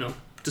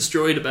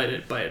destroyed by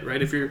it,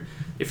 right?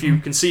 If you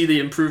can see the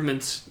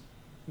improvement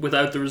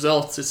without the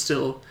results,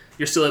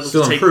 you're still able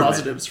to take improvement,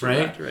 positives from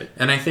right? that, right?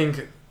 And I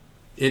think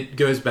it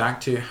goes back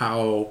to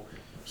how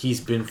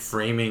he's been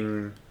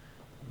framing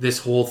this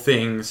whole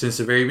thing since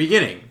the very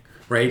beginning,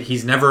 right?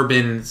 He's never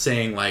been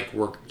saying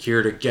we're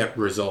here to get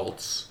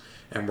results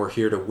and we're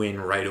here to win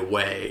right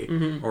away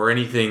or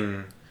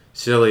anything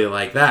silly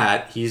like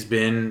that. He's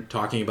been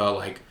talking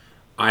about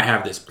I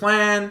have this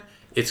plan.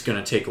 It's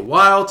going to take a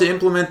while to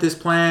implement this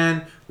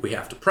plan. We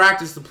have to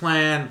practice the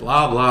plan,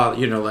 blah, blah,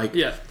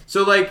 Yeah.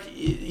 So,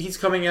 he's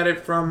coming at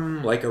it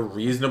from, a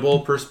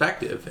reasonable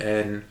perspective.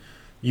 And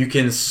you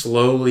can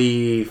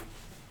slowly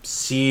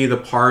see the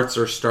parts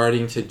are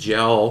starting to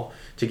gel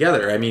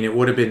together. I mean, it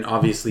would have been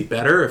obviously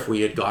better if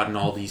we had gotten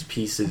all these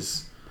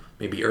pieces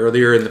maybe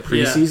earlier in the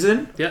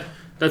preseason. Yeah,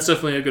 that's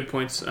definitely a good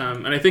point.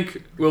 And I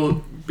think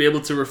we'll be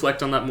able to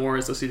reflect on that more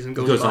as the season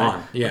goes by.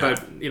 On. Yeah.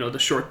 About the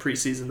short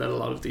preseason that a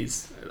lot of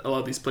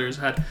these players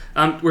had.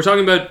 We're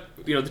talking about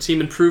the team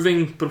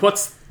improving, but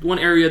what's one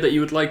area that you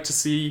would like to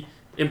see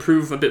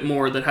improve a bit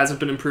more that hasn't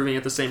been improving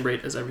at the same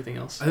rate as everything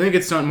else? I think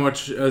it's not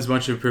as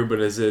much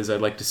improvement as is.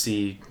 I'd like to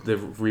see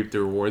reap the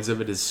rewards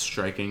of it is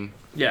striking,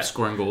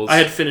 scoring goals. I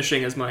had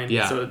finishing as mine,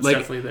 Yeah, so it's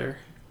definitely there.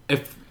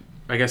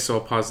 I guess I'll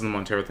pause on the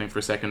Montero thing for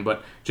a second,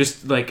 but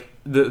just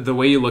the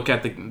way you look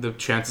at the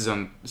chances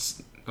on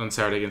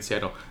Saturday against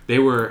Seattle, they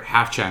were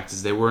half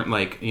chances. They weren't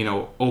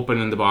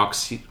open in the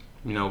box.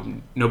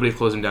 Nobody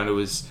closed them down. It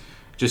was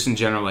just in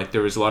general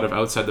there was a lot of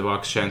outside the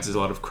box chances, a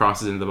lot of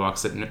crosses into the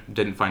box that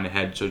didn't find a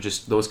head. So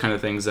just those kind of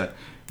things that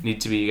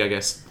need to be, I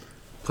guess,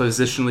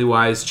 positionally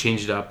wise,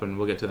 changed up, and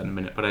we'll get to that in a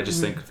minute. But I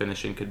just think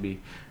finishing could be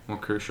more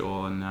crucial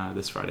on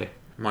this Friday.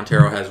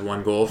 Montero has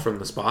one goal from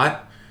the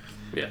spot.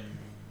 Yeah,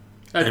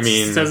 that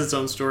says its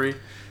own story.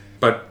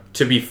 But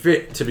to be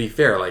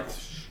fair,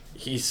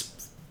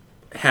 he's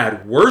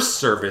had worse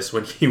service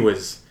when he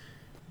was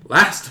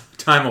last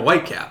time a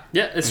Whitecap.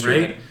 Yeah, it's true.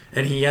 Right?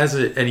 And he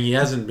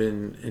hasn't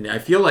been. And I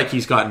feel like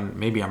he's gotten.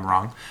 Maybe I'm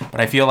wrong, but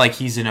I feel like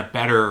he's in a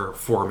better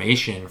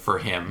formation for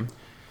him.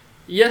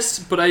 Yes,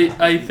 but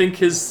I think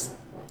he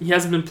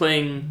hasn't been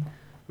playing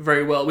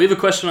very well. We have a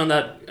question on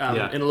that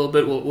in a little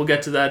bit. We'll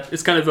get to that.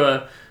 It's kind of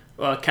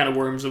a can of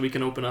worms that we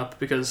can open up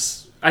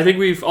because I think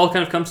we've all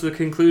kind of come to the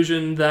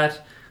conclusion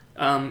that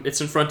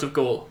it's in front of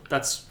goal.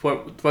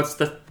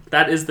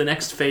 That is the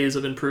next phase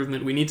of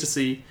improvement we need to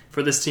see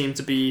for this team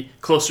to be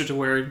closer to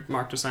where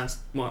Marc Dos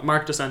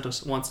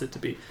Santos wants it to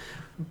be.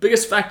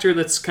 Biggest factor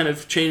that's kind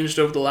of changed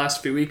over the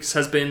last few weeks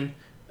has been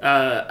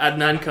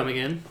Adnan coming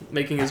in,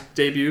 making his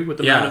debut with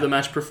the man of the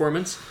match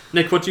performance.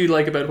 Nick, what do you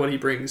like about what he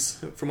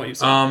brings from what you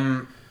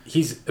saw?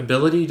 His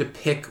ability to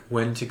pick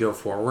when to go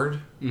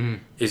forward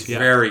is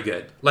very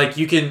good.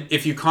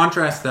 If you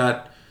contrast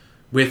that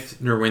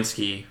with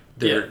Nerwinski,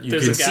 you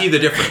can see the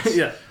difference.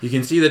 Yeah. You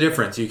can see the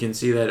difference. You can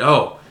see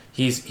that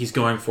he's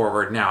going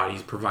forward now.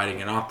 He's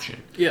providing an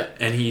option. Yeah.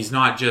 And he's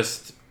not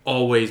just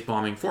always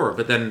bombing forward.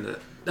 But then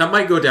that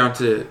might go down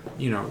to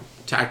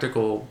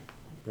tactical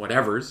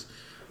whatevers.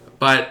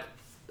 But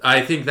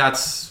I think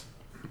that's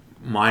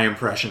my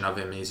impression of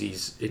him. Is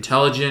he's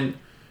intelligent,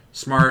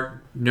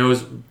 smart,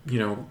 knows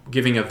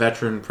giving a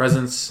veteran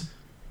presence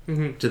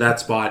to that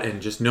spot,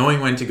 and just knowing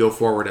when to go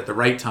forward at the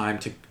right time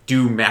to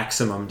do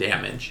maximum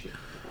damage.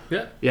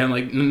 Yeah,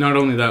 and not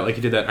only that,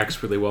 he did that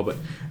expertly well, but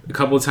a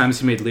couple of times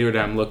he made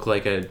Leerdam look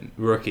like a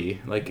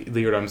rookie.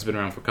 Leerdam's been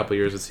around for a couple of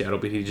years with Seattle,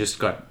 but he just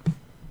got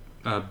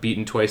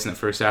beaten twice in the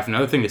first half.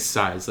 Another thing is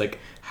size.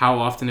 How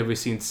often have we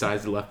seen size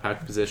at the left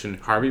back position?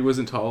 Harvey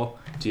wasn't tall.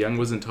 DeYoung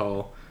wasn't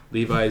tall.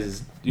 Levi's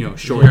is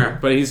shorter,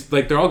 but he's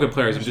they're all good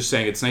players. I'm just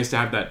saying it's nice to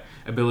have that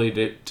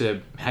ability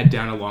to head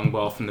down a long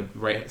ball from the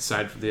right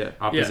side for the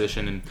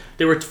opposition, and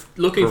they were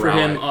looking for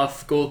him it.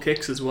 off goal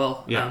kicks as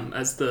well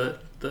as the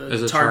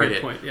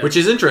target point, which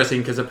is interesting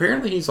because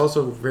apparently he's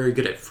also very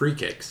good at free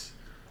kicks.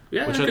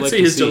 Yeah, which I I'd could like see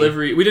to his see.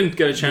 delivery. We didn't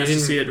get a chance to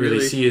see it really.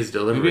 See his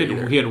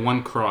delivery. He had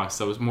one cross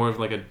that was more of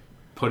a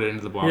put it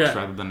into the box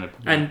rather than a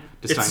and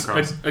design it's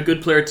cross. a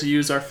good player to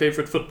use our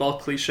favorite football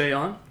cliche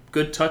on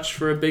good touch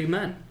for a big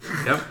man.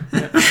 Yep.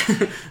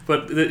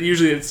 But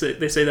usually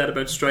they say that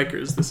about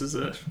strikers. This is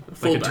a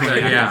fullback.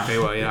 Like Yeah.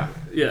 yeah.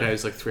 Yeah. Guy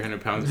who's like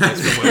 300 pounds.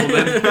 Plays for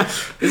Wimbledon.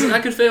 Isn't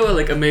Akinfenwa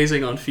like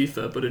amazing on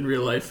FIFA, but in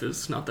real life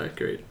is not that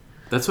great?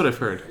 That's what I've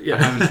heard. Yeah.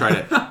 I haven't tried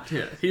it.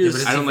 Yeah, he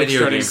is. I don't like video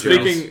starting game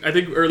drills. Speaking, I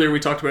think earlier we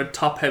talked about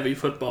top-heavy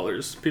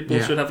footballers. People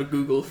Yeah. should have a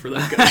Google for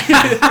that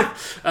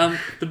guy.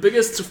 The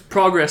biggest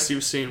progress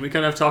you've seen. We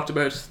kind of talked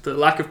about the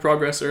lack of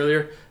progress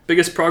earlier.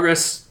 Biggest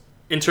progress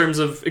in terms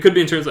of, it could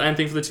be in terms of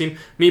anything for the team.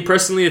 Me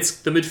personally, it's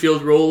the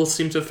midfield roles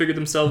seem to have figured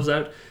themselves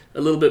out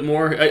a little bit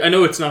more. I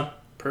know it's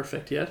not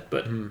perfect yet,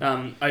 but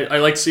I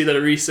like to see that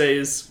Arise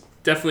is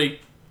definitely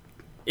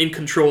in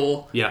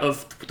control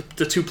of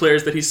the two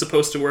players that he's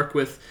supposed to work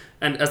with,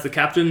 and as the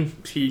captain,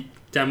 he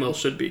damn well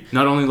should be.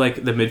 Not only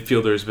like the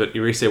midfielders, but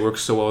Irise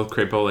works so well with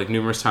Crepo. Like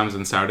numerous times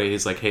on Saturday,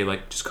 he's like, "Hey,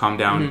 like just calm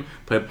down,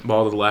 play a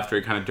ball to the left," or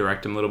he kind of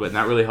direct him a little bit, and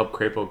that really helped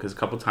Crepo because a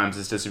couple times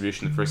his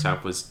distribution in the first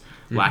half was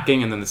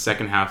lacking, and then the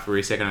second half,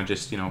 Irise kind of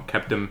just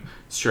kept him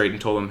straight and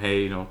told him,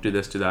 "Hey, do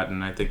this, do that,"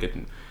 and I think it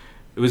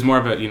was more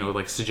about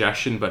like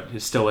suggestion, but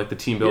it's still like the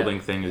team building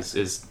thing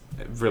is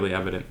really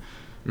evident.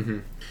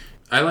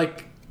 I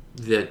like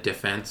the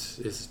defense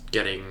is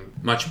getting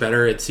much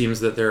better. It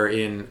seems that they're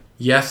in,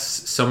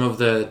 yes, some of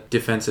the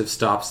defensive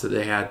stops that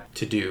they had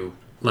to do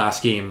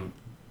last game,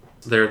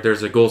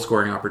 there's a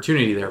goal-scoring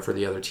opportunity there for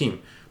the other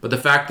team. But the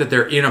fact that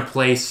they're in a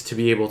place to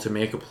be able to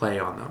make a play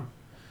on them,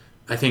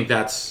 I think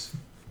that's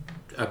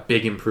a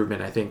big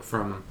improvement. I think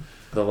from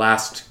the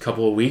last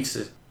couple of weeks,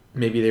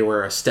 maybe they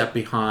were a step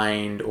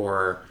behind,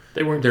 or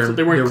They weren't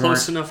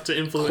close enough to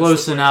influence.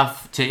 Close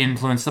enough to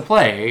influence the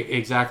play,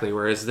 exactly.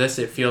 Whereas this,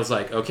 it feels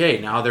like, okay,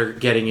 now they're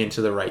getting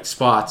into the right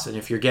spots, and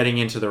if you're getting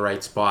into the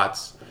right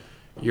spots,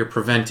 you're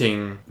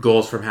preventing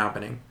goals from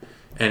happening.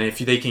 And if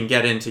they can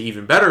get into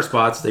even better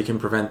spots, they can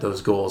prevent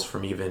those goals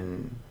from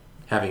even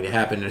having to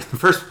happen in the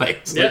first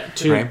place. Yeah.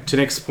 To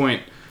Nick's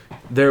point,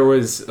 there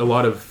was a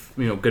lot of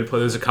good play.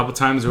 There's a couple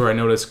times where I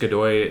noticed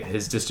Godoy,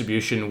 his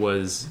distribution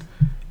was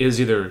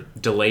either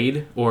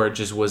delayed or it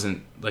just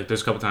wasn't, like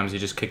there's a couple times he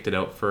just kicked it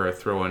out for a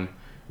throw-in,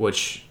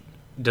 which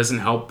doesn't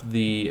help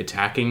the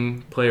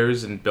attacking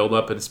players and build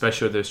up, and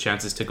especially with those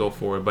chances to go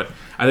forward. But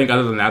I think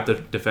other than that, the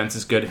defense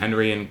is good.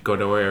 Henry and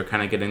Godoy are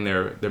kind of getting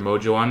their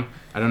mojo on.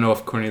 I don't know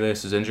if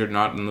Cornelius is injured or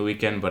not on the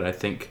weekend, but I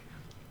think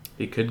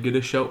he could get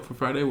a shout for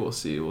Friday. We'll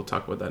see. We'll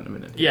talk about that in a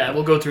minute. Yeah,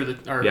 we'll go through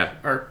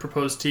our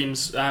proposed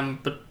teams.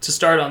 But to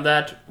start on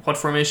that, what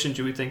formation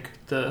do we think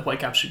the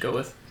Whitecaps should go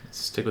with?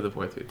 Stick with the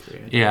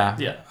 4-3-3.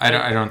 Yeah.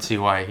 I don't see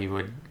why he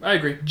would I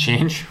agree.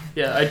 change.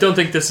 Yeah, I don't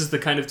think this is the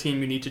kind of team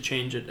you need to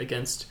change it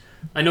against.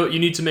 I know you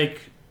need to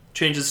make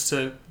changes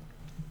to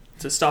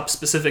stop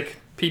specific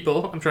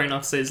people. I'm trying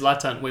not to say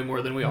Zlatan way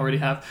more than we already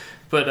have,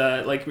 but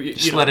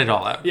Just let it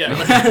all out. Yeah,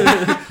 let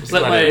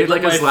my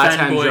Zlatan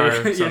fanboy.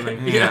 jar or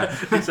something. Yeah,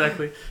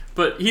 exactly.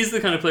 But he's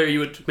the kind of player you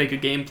would make a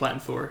game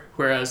plan for,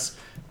 whereas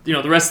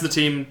the rest of the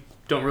team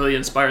don't really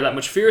inspire that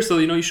much fear. So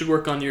you should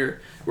work on your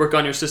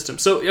system.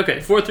 So okay,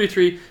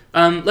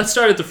 4-3-3. Let's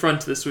start at the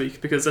front this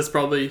week because that's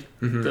probably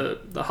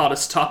the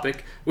hottest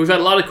topic. We've had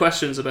a lot of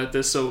questions about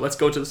this, so let's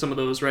go to some of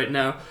those right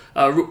now.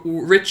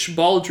 Rich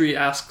Baldry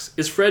asks,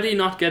 is Freddie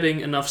not getting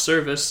enough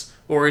service,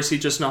 or is he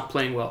just not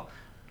playing well?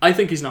 I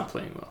think he's not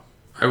playing well.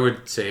 I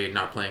would say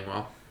not playing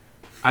well.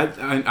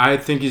 I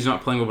think he's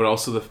not playing well, but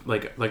also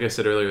like I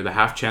said earlier, the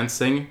half chance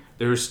thing.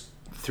 There's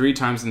 3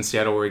 times in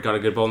Seattle where he got a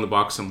good ball in the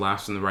box and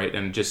blast on the right,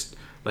 and just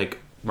like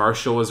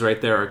Marshall was right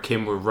there or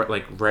Kim were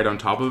right on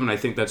top of him, and I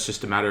think that's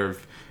just a matter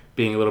of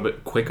being a little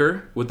bit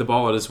quicker with the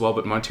ball as well.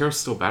 But Montero's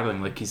still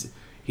battling. Like he's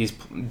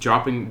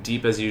dropping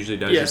deep as he usually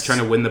does. Yes. He's trying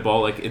to win the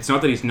ball. Like it's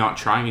not that he's not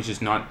trying. He's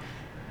just not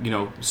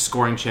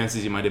scoring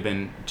chances he might have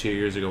been 2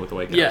 years ago with the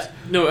Whitecaps. Yeah,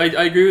 no,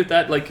 I agree with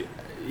that. Like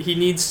he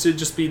needs to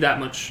just be a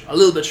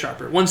little bit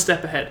sharper, one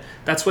step ahead.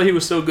 That's why he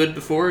was so good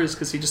before, is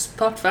because he just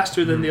thought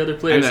faster than the other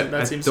players. And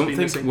that seems to be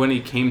missing. When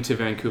he came to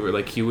Vancouver,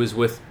 like he was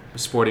with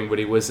Sporting, but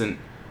he wasn't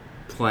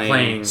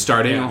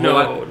starting a whole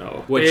lot.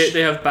 No. Which,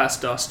 they have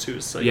Bastos too,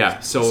 so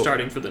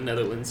starting for the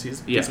Netherlands,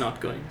 he's not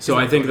going. So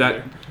I think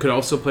that could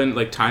also play.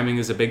 Like timing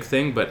is a big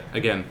thing, but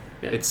again,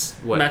 it's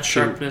match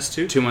sharpness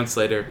too. 2 months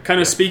later.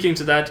 Kind of speaking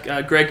to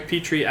that, Greg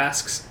Petrie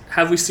asks,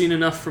 "Have we seen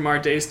enough from our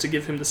days to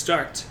give him the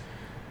start?"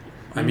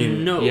 I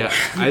mean, no. Yeah,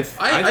 I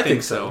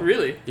think so.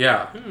 Really?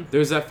 Yeah.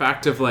 There's that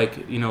fact of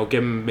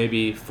give him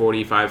maybe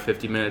 45,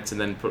 50 minutes and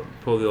then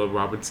pull the old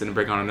Robinson and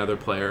bring on another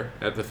player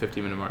at the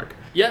 50-minute mark.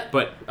 Yeah,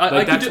 but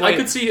I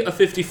could see a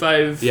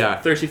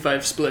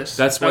 55-35 split.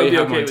 That's why you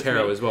have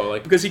Montero as well,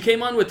 because he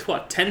came on with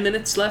 10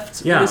 minutes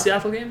left in the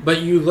Seattle game.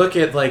 But you look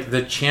at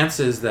the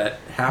chances that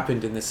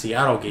happened in the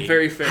Seattle game.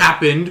 Very fair.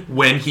 Happened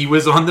when he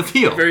was on the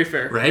field. Very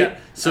fair, right? Yeah,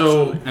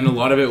 so absolutely. And a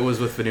lot of it was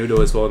with Venuto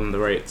as well on the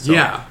right. So.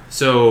 Yeah,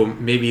 so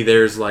maybe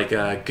there's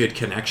a good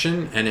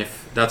connection, and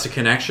if that's a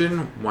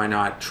connection, why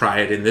not try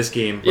it in this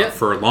game but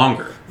for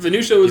longer?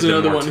 Venuto is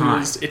another one who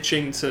is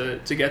itching to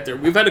get there.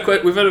 We've had a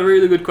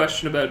really good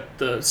question about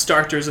the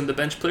starters and the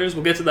bench players.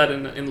 We'll get to that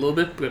in a little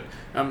bit, but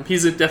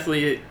he's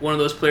definitely one of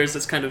those players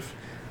that's kind of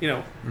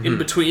in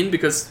between,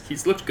 because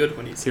he's looked good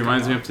when he's. He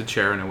reminds me of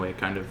Teixeira in a way,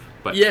 kind of.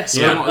 But yes, a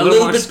little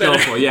more bit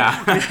skillful. better.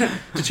 Yeah.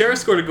 Teixeira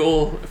scored a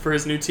goal for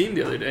his new team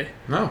the other day.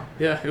 No.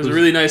 Yeah, it was a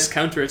really nice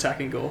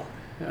counter-attacking goal.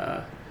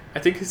 I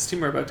think his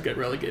team are about to get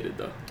relegated,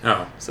 though.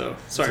 Oh. So,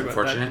 sorry about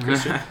unfortunate. that,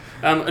 Christian.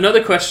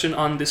 Another question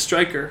on the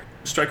striker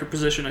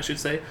position, I should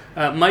say.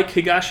 Mike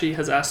Higashi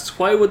has asked,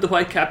 why would the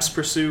Whitecaps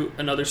pursue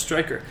another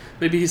striker?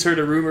 Maybe he's heard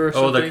a rumor or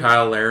Oh, something. the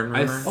Kyle Larin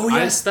rumor? Oh,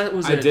 yes, that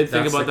was I it. did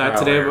think That's about the that Kyle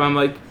today, Larin. but I'm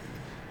like,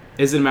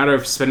 is it a matter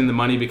of spending the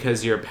money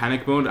because you're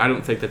panic mode? I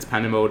don't think that's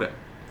panic mode.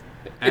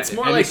 It's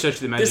more Any like, stretch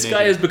of the this guy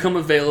imagination. has become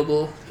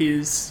available.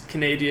 He's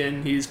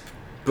Canadian. He's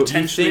But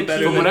potentially you think,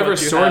 better from than whatever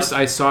what you source have.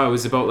 I saw, it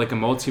was about like a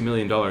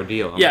multi-million-dollar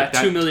deal. I'm Yeah, like,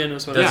 that $2 million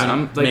was what Yeah, I Doesn't saw.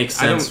 I'm like,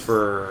 make I don't- sense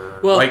for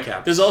Well,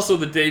 Whitecaps. there's also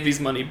the Davies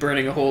money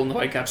burning a hole in the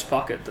Whitecaps'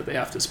 pocket that they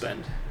have to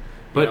spend.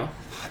 But you know?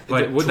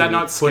 But would that to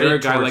not put scare a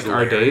it guy towards like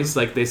our Larin. days?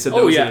 Like they said, that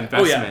Oh was yeah, an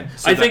investment. oh yeah.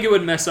 So I think it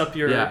would mess up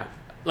your. Yeah.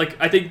 Like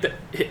I think that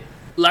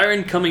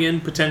Larin coming in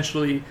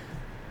potentially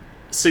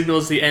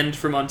signals the end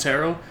for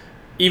Montero,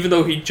 even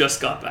though he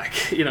just got back.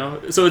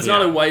 So it's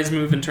not Yeah. a wise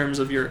move in terms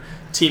of your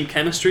team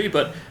chemistry.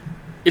 But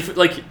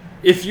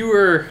if you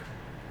were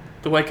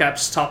the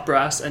Whitecaps top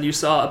brass and you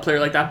saw a player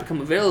like that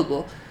become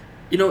available,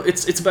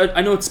 it's about.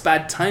 I know it's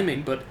bad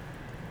timing, but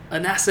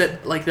an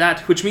asset like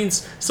that, which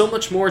means so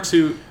much more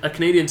to a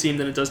Canadian team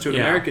than it does to an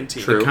Yeah, American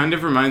team. true. It kind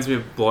of reminds me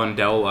of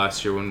Blondell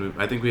last year when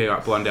I think we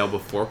got Blondell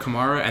before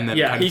Kamara, and then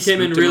Yeah, kind he of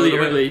came in spooked him a really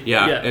little bit. early.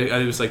 Yeah, Yeah.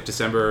 It was like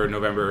December or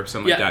November or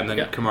something like Yeah, that, and then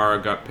yeah.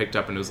 Kamara got picked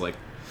up, and it was like,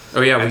 Oh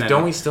yeah, And then-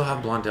 don't we still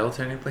have Blondell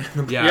technically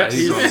in the yeah, Yeah,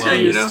 he's, on he's- loan.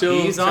 he's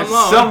still- He's on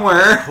loan.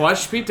 somewhere?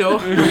 Watch Pito.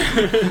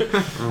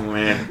 Oh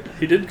man.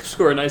 He did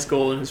score a nice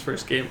goal in his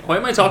first game. Why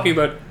am I talking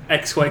about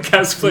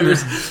ex-Whitecaps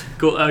players?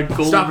 Goal.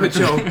 Stop it,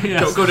 Joe.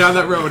 Yes. Don't go down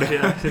that road.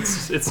 Yeah,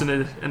 it's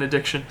an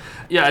addiction.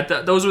 Yeah,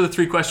 those were the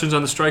three questions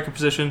on the striker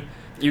position.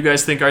 You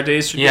guys think our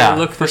days should get a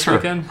look for this sure.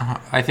 weekend?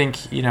 I think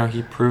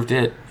he proved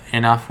it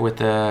enough with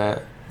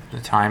the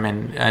time,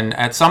 and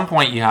at some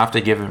point you have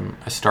to give him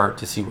a start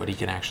to see what he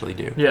can actually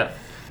do. Yeah.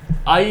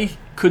 I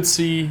could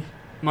see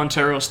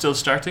Montero still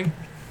starting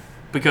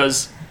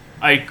because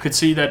I could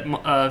see that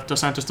Dos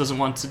Santos doesn't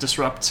want to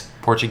disrupt,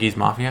 Portuguese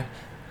mafia.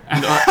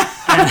 and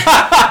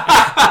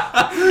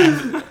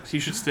he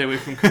should stay away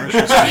from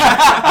commercials.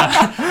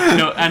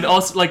 And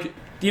also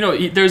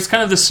there's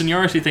kind of the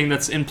seniority thing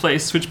that's in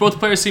place, which both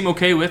players seem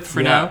okay with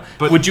for Yeah, now.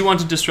 but- Would you want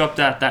to disrupt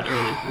that early?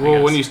 I Well,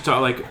 guess? when you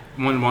start,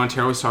 when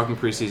Montero was talking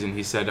preseason,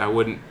 he said I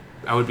would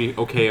be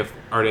okay if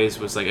our days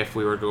was if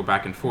we were to go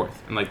back and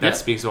forth, and that Yeah.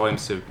 speaks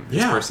volumes to his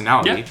Yeah.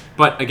 personality. Yeah.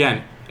 But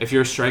again, if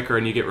you're a striker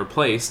and you get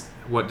replaced,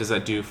 what does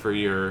that do for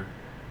your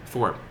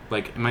form?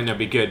 It might not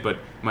be good, but it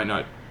might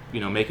not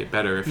make it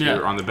better if Yeah.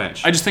 you're on the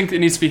bench. I just think it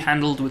needs to be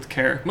handled with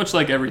care, much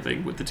like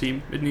everything with the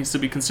team. It needs to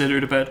be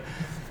considered about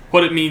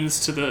what it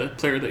means to the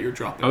player that you're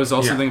dropping. I was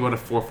also Yeah. thinking about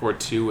a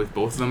 4-4-2 with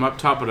both of them up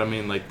top, but I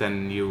mean,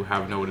 then you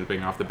have no one to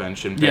bring off the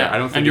bench, and yeah, I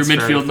don't think and your it's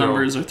fair to midfield throw-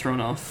 numbers are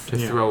thrown off. to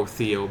throw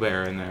Theo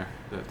Bear in there.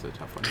 That's a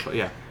tough one, but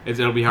yeah,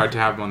 it'll be hard to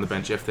have him on the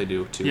bench if they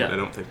do too. Yeah. But I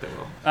don't think they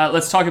will.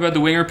 Let's talk about the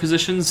winger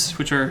positions,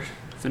 which are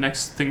the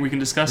next thing we can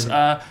discuss.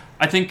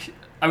 I think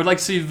I would like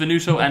to see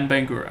Venuto and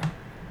Bangura.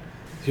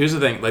 Here's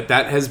the thing,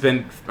 that has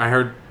been. I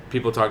heard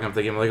people talking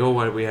after the game, oh,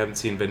 why we haven't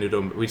seen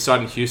Venuto? We saw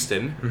it in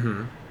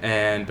Houston,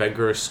 and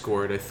Bangura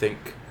scored. I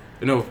think,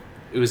 no,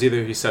 it was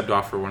either he subbed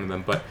off or one of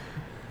them. But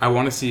I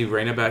want to see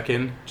Reina back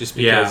in, just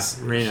because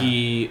Reina.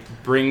 he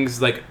brings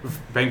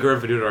Bangura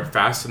and Venuto are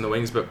fast in the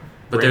wings, but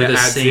they're Reina the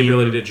has the same-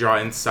 ability to draw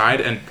inside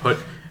and put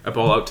a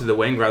ball out to the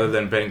wing rather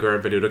than Bangura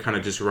and Venuto kind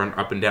of just run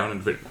up and down,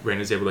 and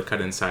Reina's able to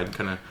cut inside and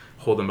kind of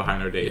hold them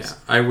behind our days.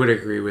 Yeah, I would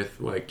agree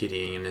with what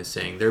Gideon is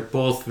saying. They're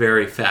both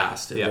very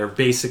fast, and Yeah. they're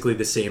basically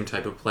the same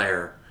type of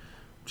player.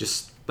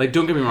 Just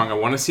Don't get me wrong, I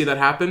want to see that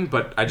happen,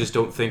 but I just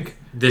don't think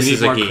This we need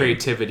is a more game.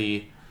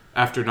 creativity.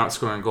 After not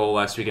scoring a goal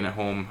last weekend at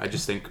home, I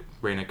just think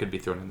Reina could be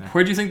thrown in there.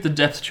 Where do you think the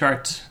depth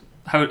chart?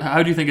 How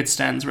do you think it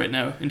stands right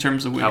now in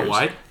terms of wingers? Out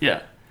wide? Yeah,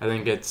 I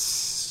think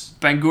it's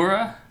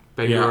Bangura,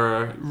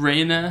 Bangura,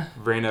 Reina.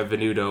 Reina,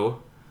 Venuto,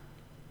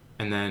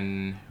 and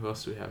then who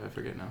else do we have? I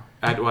forget now.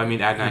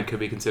 Adnan could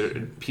be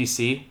considered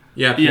PC.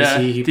 yeah, PC. Yeah,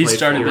 he he played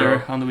started for-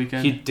 there on the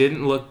weekend. He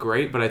didn't look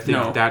great, but I think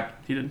No. that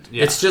He didn't.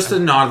 yeah. It's just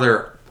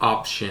another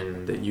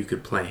option that you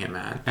could play him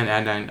at. and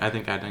Adnan. I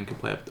think Adnan could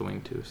play up the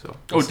wing too. So,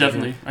 Oh,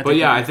 definitely. but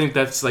yeah, I think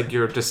that's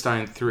your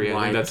destined three. I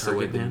Wide think that's the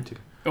way target they man. need to.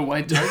 a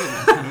wide target.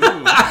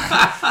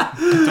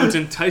 Ooh. Don't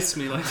entice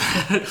me like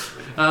that.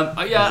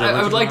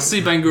 I would like to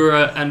see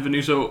Bangura and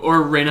Venuto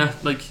or Reina.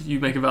 Like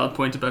you make a valid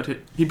point about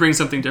it. He brings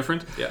something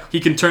different. Yeah. He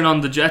can turn on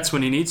the jets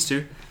when he needs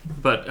to,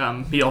 but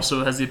he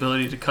also has the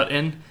ability to cut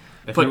in.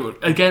 If he But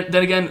would-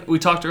 again, we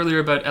talked earlier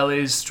about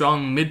LA's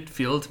strong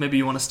midfield. Maybe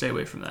you want to stay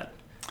away from that.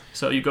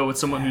 So you go with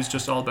someone who's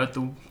just all about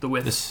the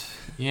width.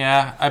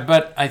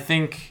 But I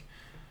think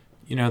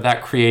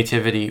that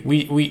creativity.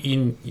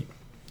 We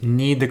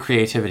need the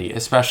creativity,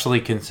 especially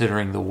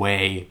considering the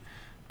way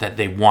that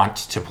they want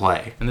to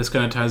play. And this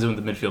kind of ties in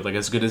with the midfield. Like,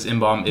 as good as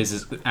Imbaum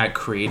is at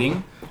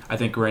creating, I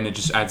think Reina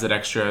just adds that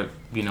extra,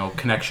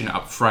 connection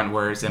up front,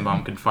 whereas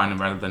Imbaum can find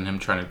him rather than him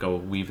trying to go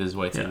weave his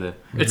way through the.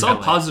 It's all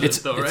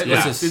positive, though, right?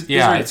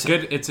 It's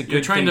good. It's a good.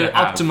 You're trying thing to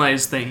have.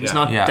 optimize things,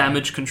 not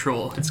damage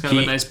control. It's kind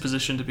of a nice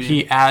position to be in.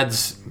 He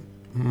adds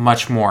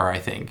much more, I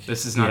think.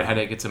 This is not a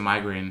headache; it's a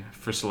migraine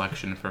for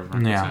selection for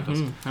Marcos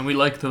Santos. And we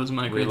like those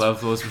migraines. We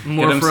love those.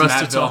 More for us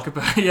to talk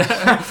about.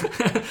 Yeah.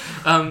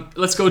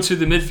 Let's go to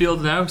the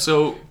midfield now.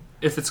 So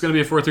if it's going to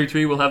be a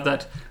 4-3-3, we'll have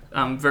that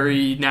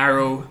very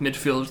narrow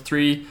midfield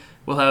three.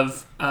 We'll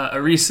have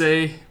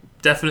Arise,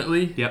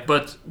 definitely. Yep.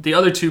 But the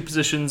other two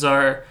positions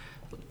are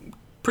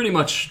pretty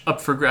much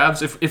up for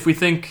grabs. If we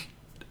think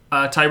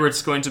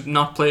Tybert's going to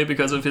not play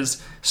because of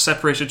his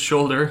separated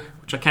shoulder,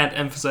 which I can't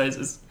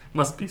emphasize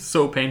must be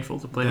so painful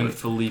to play Then with.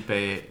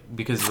 Felipe,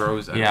 because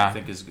Rose, I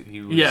think he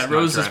was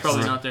Rose not is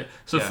probably dressed. not there.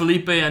 So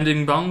Felipe and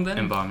Mbong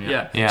then? Mbong,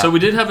 Yeah. So we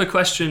did have a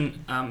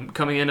question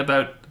coming in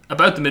about the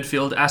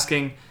midfield,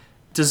 asking,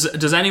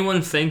 does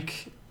anyone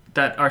think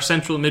that our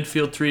central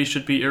midfield three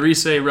should be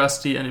Arise,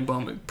 Rusty, and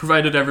Mbong,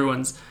 provided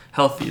everyone's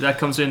healthy? That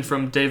comes in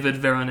from David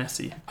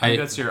Veronesi. I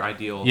think that's your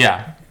ideal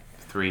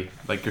three.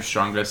 Like, your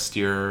strongest,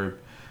 I've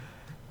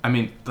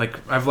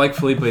liked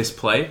Felipe's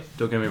play,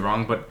 don't get me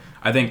wrong, but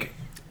I think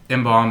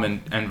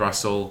Imbaum and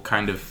Russell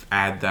kind of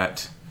add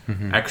that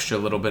extra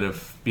little bit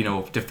of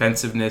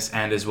defensiveness,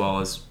 and as well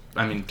as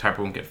Typer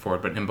won't get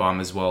forward, but Imbaum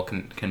as well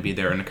can be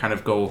there and kind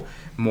of go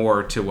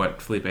more to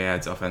what Felipe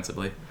adds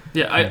offensively.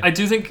 Yeah, I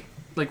do think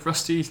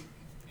Rusty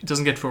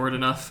doesn't get forward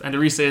enough, and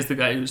Arise is the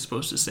guy who's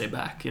supposed to stay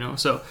back.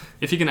 So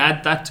if you can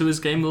add that to his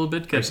game a little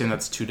bit, Are you saying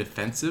that's too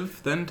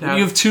defensive then? To have?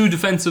 You have two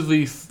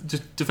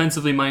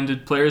defensively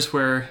minded players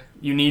where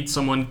you need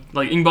someone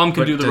like Mbong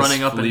can do the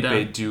running up Felipe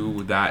and down.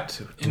 do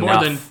that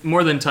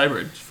More than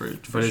Tybert for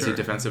But is sure. he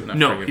defensive enough?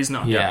 No, for you? he's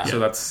not. Yeah. So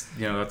that's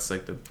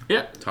like the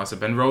Yeah. toss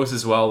up. And Rose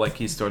as well, like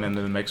he's thrown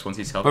into the mix once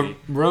he's healthy.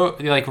 But Rose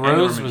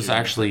Norman was Jr.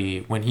 actually,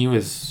 when he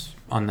was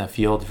on the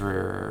field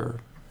for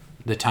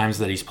the times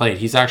that he's played,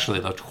 he's actually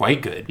looked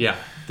quite good. Yeah,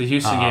 the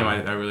Houston game,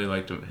 I really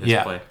liked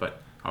his play,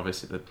 but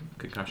obviously the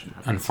concussion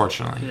happened.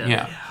 Unfortunately,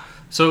 yeah.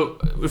 So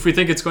if we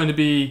think it's going to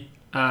be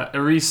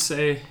Arise,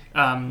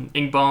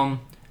 Mbong,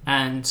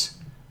 and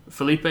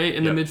Felipe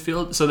in the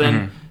midfield, so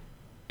then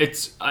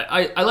it's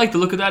I like the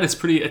look of that. It's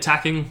pretty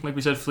attacking. Like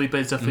we said, Felipe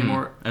is definitely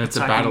more and it's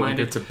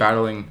attacking-minded. It's a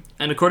battling.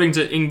 And according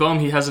to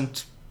Mbong, he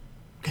hasn't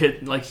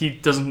hit,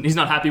 he's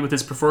not happy with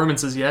his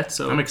performances yet.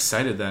 So I'm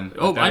excited then.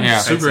 Oh, That I'm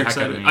excites super the heck out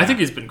of excited. me, I think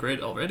he's been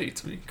great already,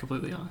 to be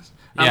completely honest.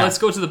 Yeah. Let's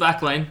go to the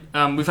back line.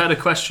 We've had a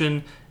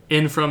question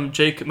in from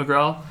Jake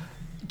McGraw.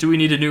 Do we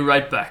need a new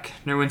right back?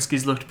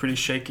 Nerwinski's looked pretty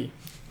shaky.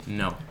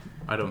 No,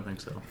 I don't think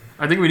so.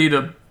 I think we need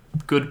a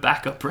good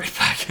backup right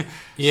back.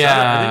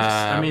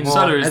 Yeah.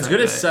 Sutter is as that good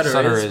guy. as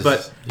Sutter is,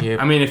 but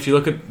if you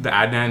look at the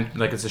Adnan,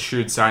 it's a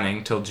shrewd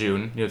signing till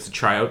June. It's a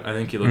tryout. I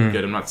think he looked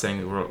good. I'm not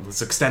saying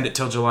let's extend it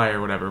till July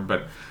or whatever,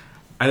 but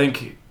I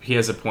think he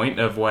has a point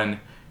of when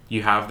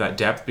you have that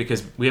depth,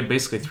 because we have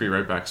basically three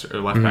right backs or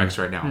left backs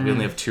right now. We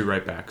only have two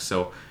right backs.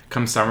 So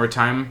come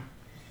summertime,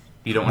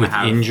 you don't want to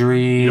have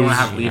injuries. You don't want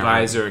to have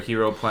Levi's or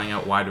Hero playing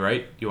out wide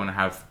right. You want to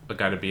have a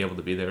guy to be able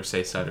to be there,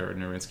 say Sutter or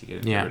Nerwinski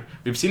getting forward.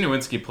 We've seen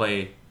Nerwinski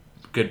play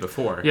good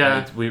before.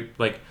 Yeah.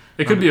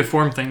 It could be a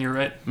form thing, you're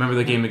right. Remember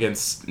the game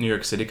against New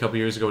York City a couple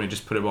years ago when he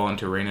just put a ball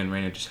into Reina and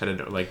Reina just headed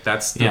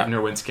that's the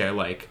Nerwinski I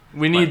like.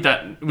 We need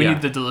that. We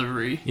need the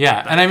delivery.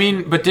 Yeah,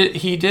 and but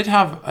he did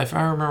have, if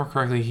I remember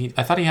correctly,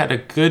 I thought he had a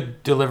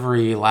good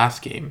delivery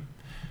last game.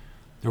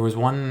 There was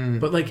one,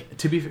 but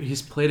to be fair,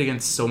 he's played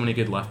against so many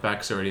good left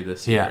backs already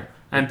this year.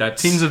 And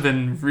teams have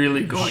been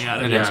really going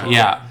at it.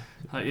 Yeah.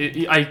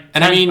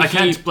 I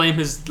can't blame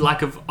his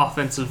lack of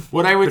offensive.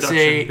 What I would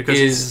say because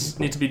is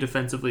he needs to be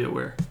defensively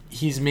aware.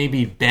 He's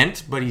maybe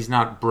bent, but he's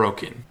not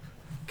broken.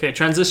 Okay,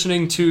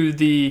 transitioning to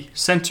the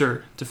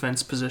center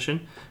defense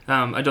position.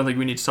 I don't think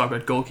we need to talk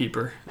about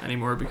goalkeeper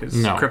anymore because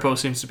Crepeau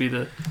seems to be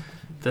the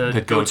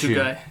go-to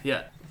guy.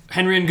 Yeah,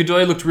 Henry and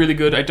Godoy looked really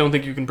good. I don't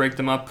think you can break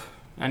them up.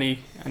 Any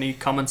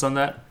comments on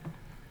that?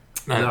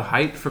 The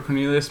height for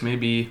Cornelius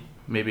maybe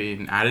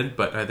added,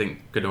 but I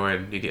think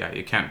Godoy,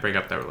 you can't break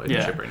up that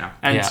relationship right now.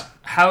 And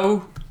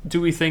how do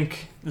we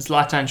think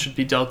Zlatan should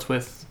be dealt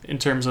with in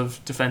terms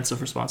of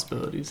defensive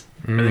responsibilities?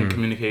 I think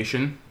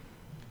communication.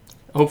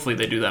 Hopefully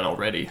they do that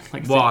already.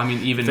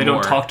 Even they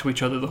more. don't talk to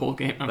each other the whole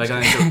game. I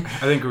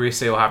think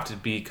Arise will have to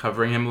be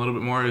covering him a little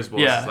bit more as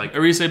well. Yeah,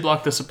 Arise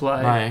blocked the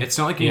supply. Right. It's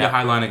not like you need a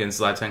high line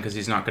against Zlatan because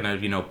he's not going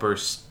to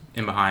burst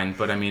in behind.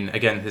 But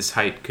again, his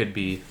height could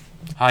be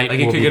he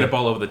could get a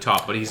ball over the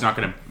top, but he's not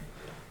going to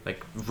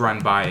run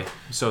by.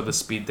 So the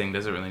speed thing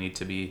doesn't really need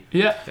to be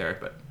there.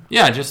 But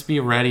just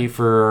be ready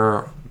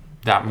for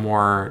that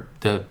more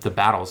the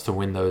battles to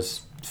win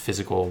those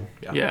physical.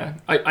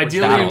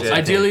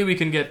 Ideally we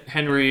can get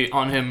Henry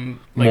on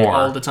him more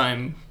all the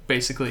time,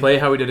 basically. Play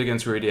how we did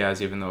against Rui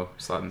Diaz, even though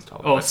Zlatan's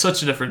tall. Oh, it's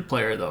such a different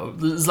player though.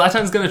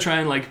 Zlatan's gonna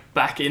try and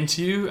back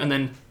into you and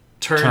then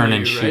turn you,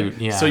 and shoot.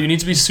 Right? Yeah. So you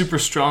need to be super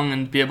strong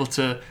and be able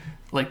to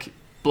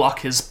block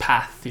his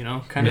path, you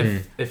know, kind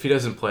of. If he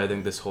doesn't play, I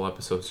think this whole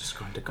episode is just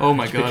going to go. Oh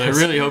my god, I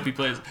really hope he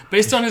plays.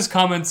 Based on his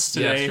comments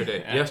today,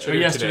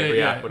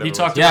 yesterday, he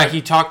talked. Yeah,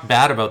 he talked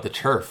bad about the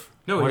turf.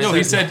 No,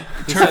 he said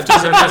turf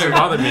turf doesn't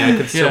bother me. I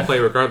could still play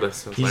regardless.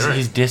 So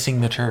He's dissing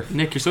the turf.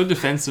 Nick, you're so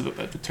defensive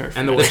about the turf.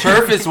 And The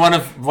turf is one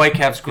of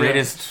Whitecap's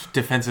greatest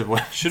defensive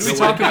weapons. Should we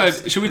talk about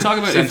if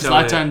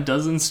Zlatan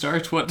doesn't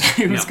start, what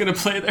who's going to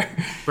play there?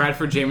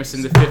 Bradford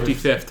Jameson, the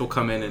 55th, will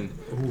come in, and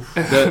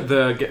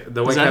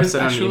the Whitecaps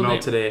sent out an email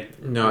today.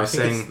 No, I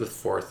think saying it's the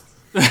 4th.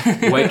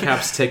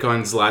 Whitecaps take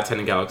on Zlatan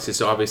and Galaxy,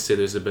 so obviously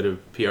there's a bit of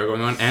PR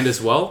going on, and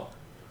as well,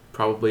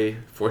 probably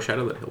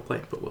foreshadow that he'll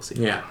play, but we'll see.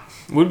 Yeah.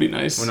 Would be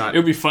nice. It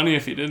would be funny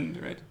if he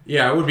didn't, right?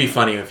 Yeah, it would be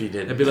funny if he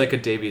did. It'd be like a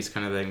Davies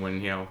kind of thing when,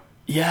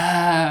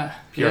 Yeah.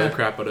 PR the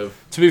crap out of...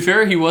 To be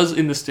fair, he was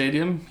in the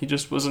stadium. He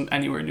just wasn't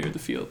anywhere near the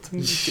field.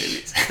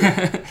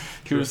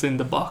 He was in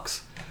the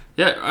box.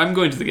 Yeah, I'm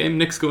going to the game.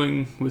 Nick's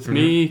going with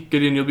me.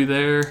 Gideon, you'll be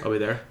there. I'll be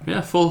there.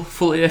 Yeah, full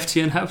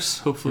AFTN house,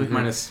 hopefully.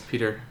 Minus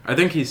Peter. I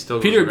think he still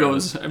Peter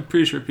goes. I'm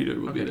pretty sure Peter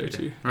will be there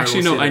too. Right,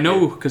 Actually, we'll no, I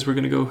know because we're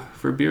going to go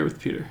for a beer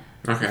with Peter.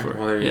 Okay, before.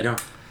 well, there you go.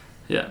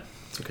 Yeah.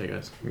 It's okay,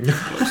 guys.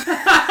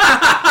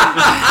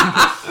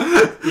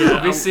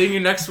 I'll be seeing you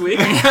next week.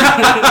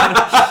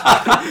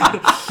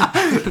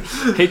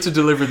 Hate to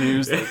deliver the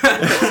news.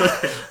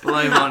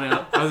 Live on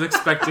out. I was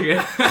expecting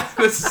it.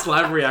 This is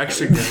live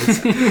reaction,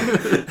 guys.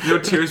 No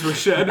tears were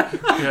shed.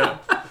 Yeah.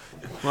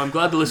 Well, I'm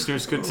glad the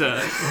listeners could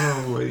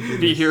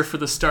be here for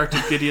the start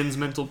of Gideon's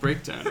mental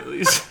breakdown. At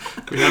least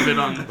we have it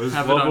on.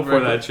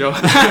 Before that show.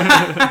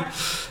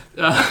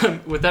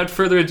 Without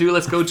further ado,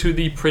 let's go to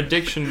the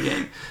prediction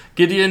game.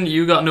 Gideon,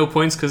 you got no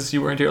points because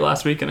you weren't here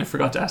last week, and I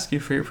forgot to ask you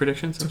for your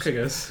predictions. Okay,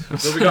 guys.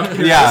 Well, we got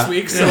here this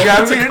week, so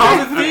it's a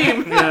common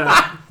theme.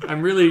 Yeah,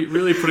 I'm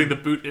really putting the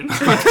boot in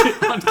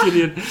on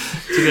Gideon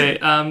today.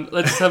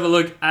 Let's have a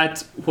look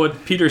at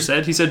what Peter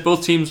said. He said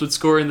both teams would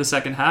score in the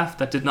second half.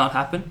 That did not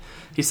happen.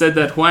 He said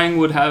that Hwang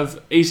would have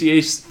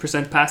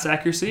 88% pass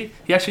accuracy.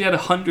 He actually had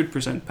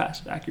 100%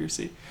 pass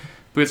accuracy.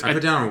 Because I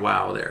put down a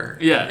wow there.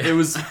 Yeah, it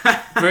was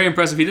very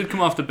impressive. He did come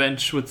off the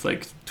bench with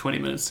like 20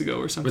 minutes to go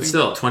or something. But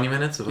still, 20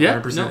 minutes of 100%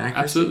 accuracy?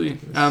 Absolutely.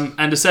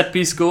 And a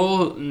set-piece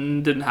goal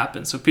didn't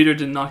happen, so Peter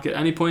did not get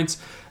any points.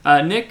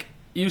 Nick,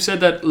 you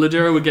said that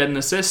Ladera would get an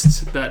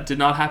assist. That did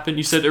not happen.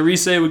 You said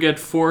Arise would get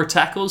 4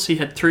 tackles. He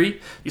had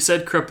 3. You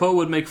said Crepeau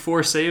would make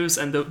 4 saves,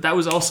 and that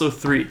was also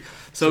 3.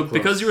 So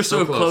because you were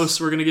so close,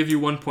 we're going to give you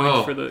 1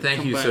 point for the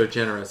thank you, so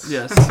generous.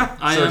 Yes.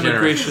 I am a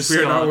gracious God.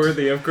 We are not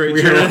worthy of great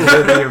Joe.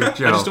 I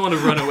just don't want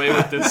to run away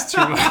with this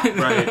too much.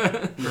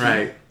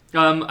 Right.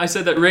 I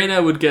said that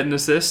Reina would get an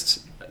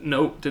assist.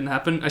 No, didn't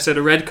happen. I said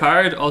a red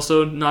card.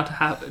 Also did not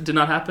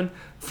happen.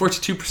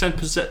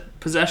 42%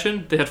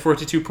 possession. They had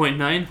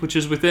 42.9, which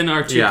is within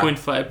our 2.5%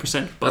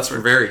 buffer. That's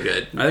very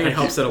good. I think it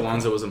helps that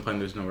Alonso wasn't playing.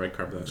 There's no red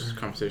card, but that's just a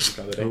conversation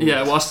for the other day.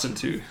 Yeah, Waston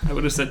too. I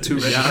would have said 2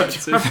 red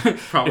cards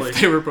probably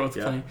if they were both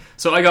playing.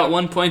 So I got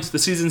 1 point. The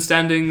season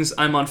standings,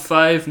 I'm on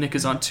 5, Nick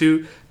is on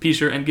 2,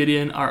 Peter and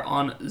Gideon are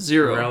on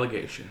 0.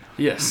 Relegation.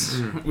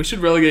 Yes. We should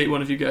relegate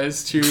one of you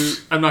guys to...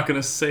 I'm not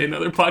going to say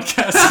another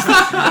podcast.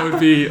 That would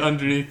be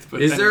underneath.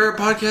 But Is there a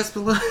podcast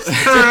below?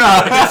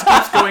 It just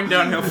keeps going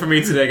downhill for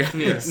me today, guys.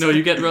 Yeah. No,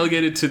 you get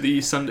relegated to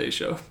the Sunday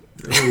show.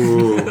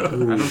 Ooh. I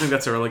don't think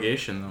that's a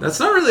relegation, though. That's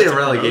not really a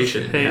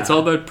relegation. Hey, it's all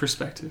about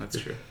perspective. That's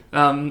true.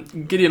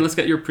 Gideon, let's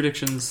get your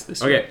predictions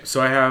this week. Okay,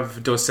 so I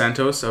have Dos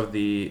Santos of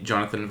the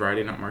Jonathan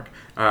variety, not Mark.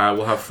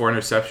 Will have 4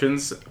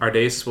 interceptions.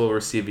 Ardace will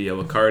receive a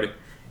yellow card,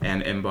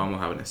 and Mbom will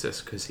have an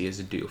assist because he is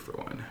due for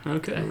one.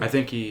 Okay. I don't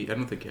think he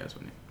has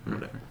one yet.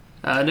 Whatever.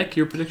 Nick,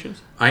 your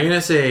predictions? I'm going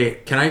to say,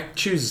 can I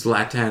choose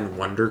Zlatan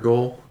wonder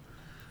goal?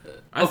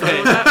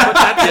 Okay.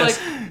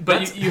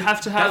 But you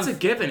have to have... That's a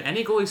given.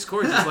 Any goal he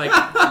scores is like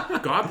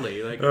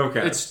godly. Like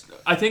Okay.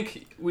 I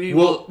think we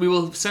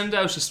will send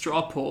out a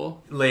straw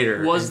poll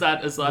later. Was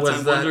that a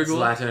Zlatan wonder goal?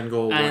 Zlatan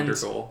goal wonder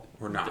And- goal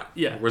or not?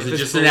 Yeah. Was If it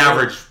it's just an below-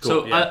 average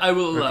goal? So I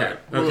will allow it.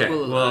 Okay.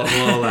 We'll allow it.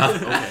 We'll allow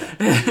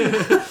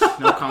it.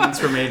 no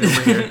comments were made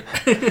over here.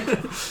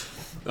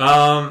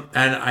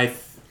 And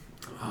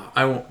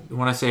I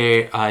want to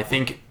say I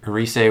think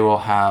Arise will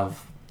have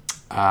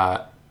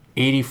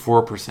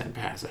 84%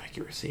 pass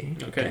accuracy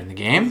in the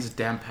game. This is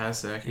damn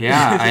pass accuracy.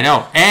 Yeah, I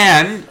know.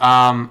 And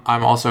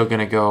I'm also going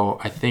to go,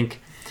 I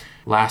think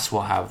Lass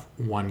will have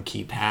 1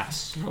 key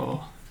pass.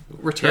 Oh, He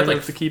return had like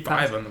of the key 5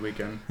 pass. on the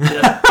weekend.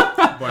 Yeah.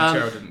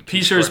 Bonchero didn't.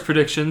 Peter's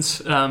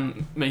predictions,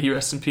 may he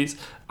rest in peace.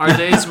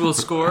 Ardays will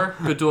score,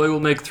 Godoy will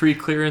make 3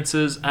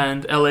 clearances,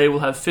 and LA will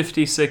have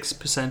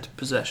 56%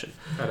 possession.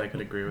 That I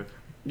could agree with.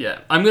 Yeah,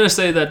 I'm going to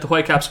say that the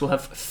Whitecaps will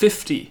have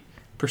 50%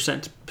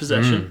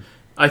 possession.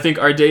 I think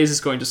Ardays is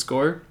going to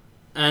score,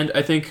 and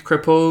I think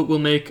Crepeau will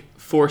make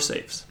 4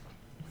 saves.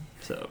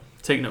 So,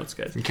 take notes,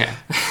 guys. Okay.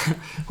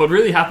 What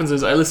really happens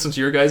is I listen to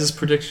your guys'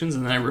 predictions,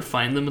 and then I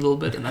refine them a little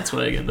bit, and that's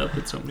why I end up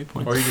with so many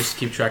points. Or you just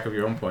keep track of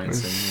your own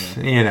points.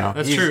 And,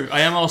 That's true.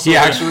 I am also... He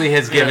actually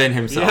has given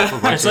himself a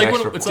bunch It's of like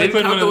extra when- it's points. like Didn't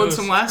when count the one of ones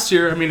those- from last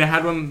year. I mean, I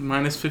had one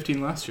minus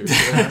 15 last year. So.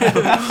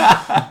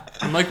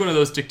 I'm like one of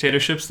those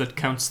dictatorships that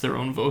counts their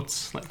own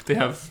votes. Like they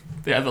have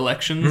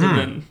elections, and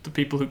then the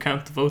people who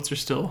count the votes are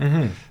still.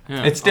 Yeah.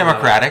 It's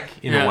democratic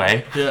in a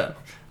way. Yeah,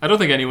 I don't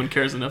think anyone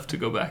cares enough to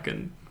go back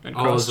and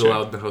all is cross-check.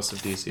 allowed in the host of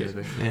DC, I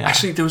think. Yeah.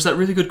 Actually, there was that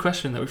really good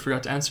question that we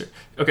forgot to answer.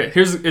 Okay,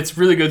 it's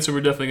really good, so we're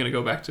definitely going to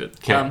go back to it.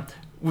 Okay.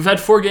 We've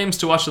had 4 games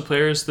to watch the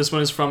players. This one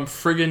is from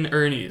Friggin'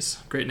 Ernie's.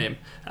 Great name.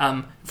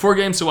 4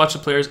 games to watch the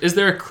players. Is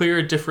there a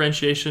clear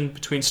differentiation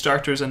between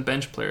starters and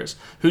bench players?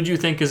 Who do you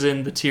think is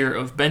in the tier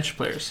of bench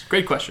players?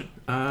 Great question.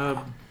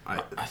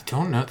 I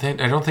don't know. I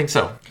don't think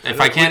so. If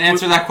I can't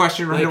answer that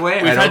question right away,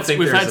 I don't think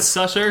we've had there's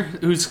Sutter,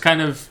 who's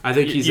kind of. I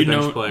think he's a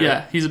bench player.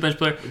 Yeah, he's a bench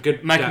player.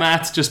 Good-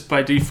 Matt, just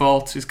by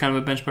default, is kind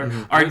of a bench player.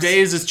 Mm-hmm.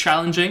 Ardays is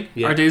challenging.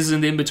 Yeah. Ardays is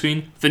in the in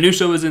between.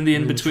 Venuto is in the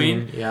in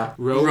between. Yeah.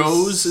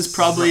 Rose is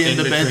probably in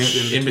the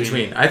bench. In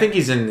between. I think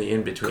he's in the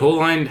in between.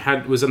 Coline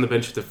was on the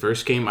bench at the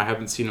first game. I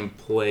haven't seen him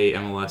play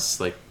MLS,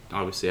 like,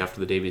 obviously after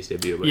the Davies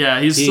debut. But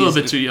Yeah, he's still a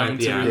bit too young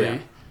to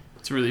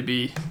really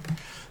be.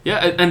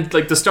 Yeah, and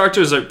like the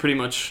starters are pretty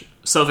much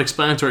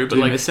self-explanatory, but Do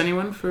we like miss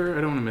anyone for?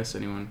 I don't want to miss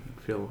anyone.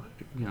 I feel,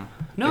 no,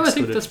 excluded. I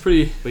think that's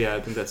pretty. But yeah, I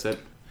think that's it.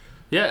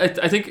 Yeah,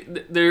 I think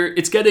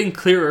it's getting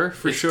clearer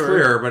for it's sure.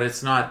 clear, but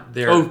it's not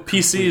there. Oh,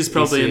 PC is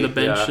probably in the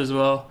bench as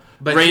well.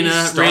 But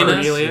Reina,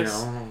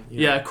 Cornelius.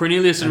 yeah,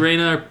 Cornelius and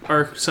Reina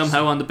are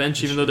somehow on the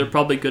bench, even though they're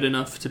probably good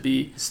enough to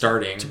be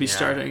starting.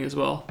 starting as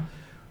well.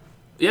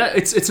 Yeah,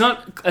 it's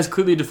not as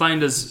clearly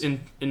defined as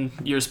in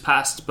years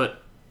past, but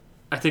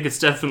I think it's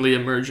definitely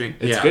emerging.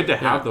 It's good to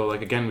have, though.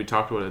 Like, again, we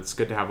talked about it. It's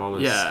good to have all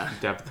this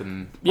depth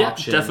and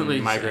option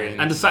definitely migraine.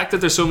 And the fact that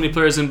there's so many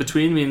players in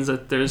between means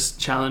that there's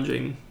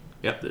challenging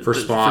for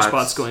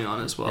spots going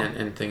on as well.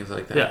 And things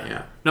like that.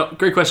 Yeah. No,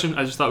 great question.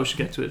 I just thought we should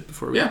get to it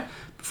before we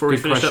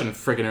Good finish question, up.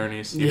 friggin'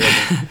 Ernie's. Yeah.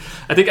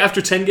 I think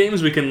after 10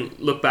 games we can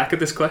look back at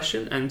this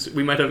question and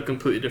we might have a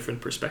completely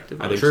different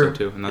perspective. I think so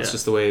too, and that's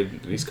just the way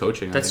he's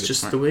coaching. That's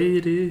just the way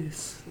it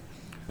is.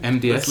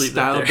 MDS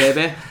style,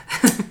 baby.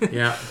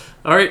 Yeah.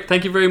 All right,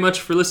 thank you very much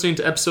for listening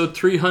to episode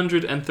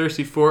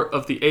 334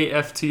 of the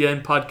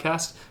AFTN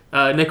podcast.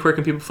 Nick, where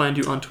can people find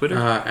you on Twitter?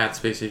 At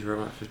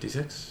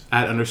SpaceAgeRobot56.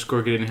 At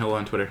 _Gideon Hill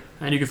on Twitter.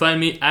 And you can find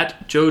me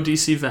at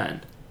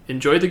JoeDCVan.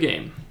 Enjoy the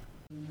game.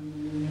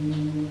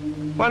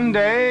 One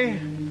day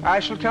I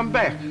shall come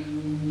back.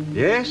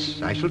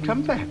 Yes, I shall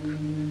come back.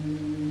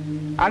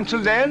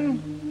 Until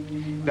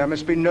then, there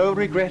must be no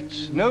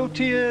regrets, no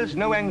tears,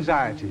 no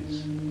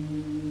anxieties.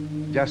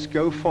 Just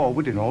go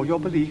forward in all your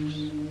beliefs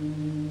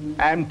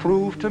and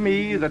prove to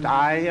me that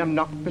I am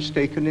not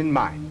mistaken in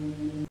mine.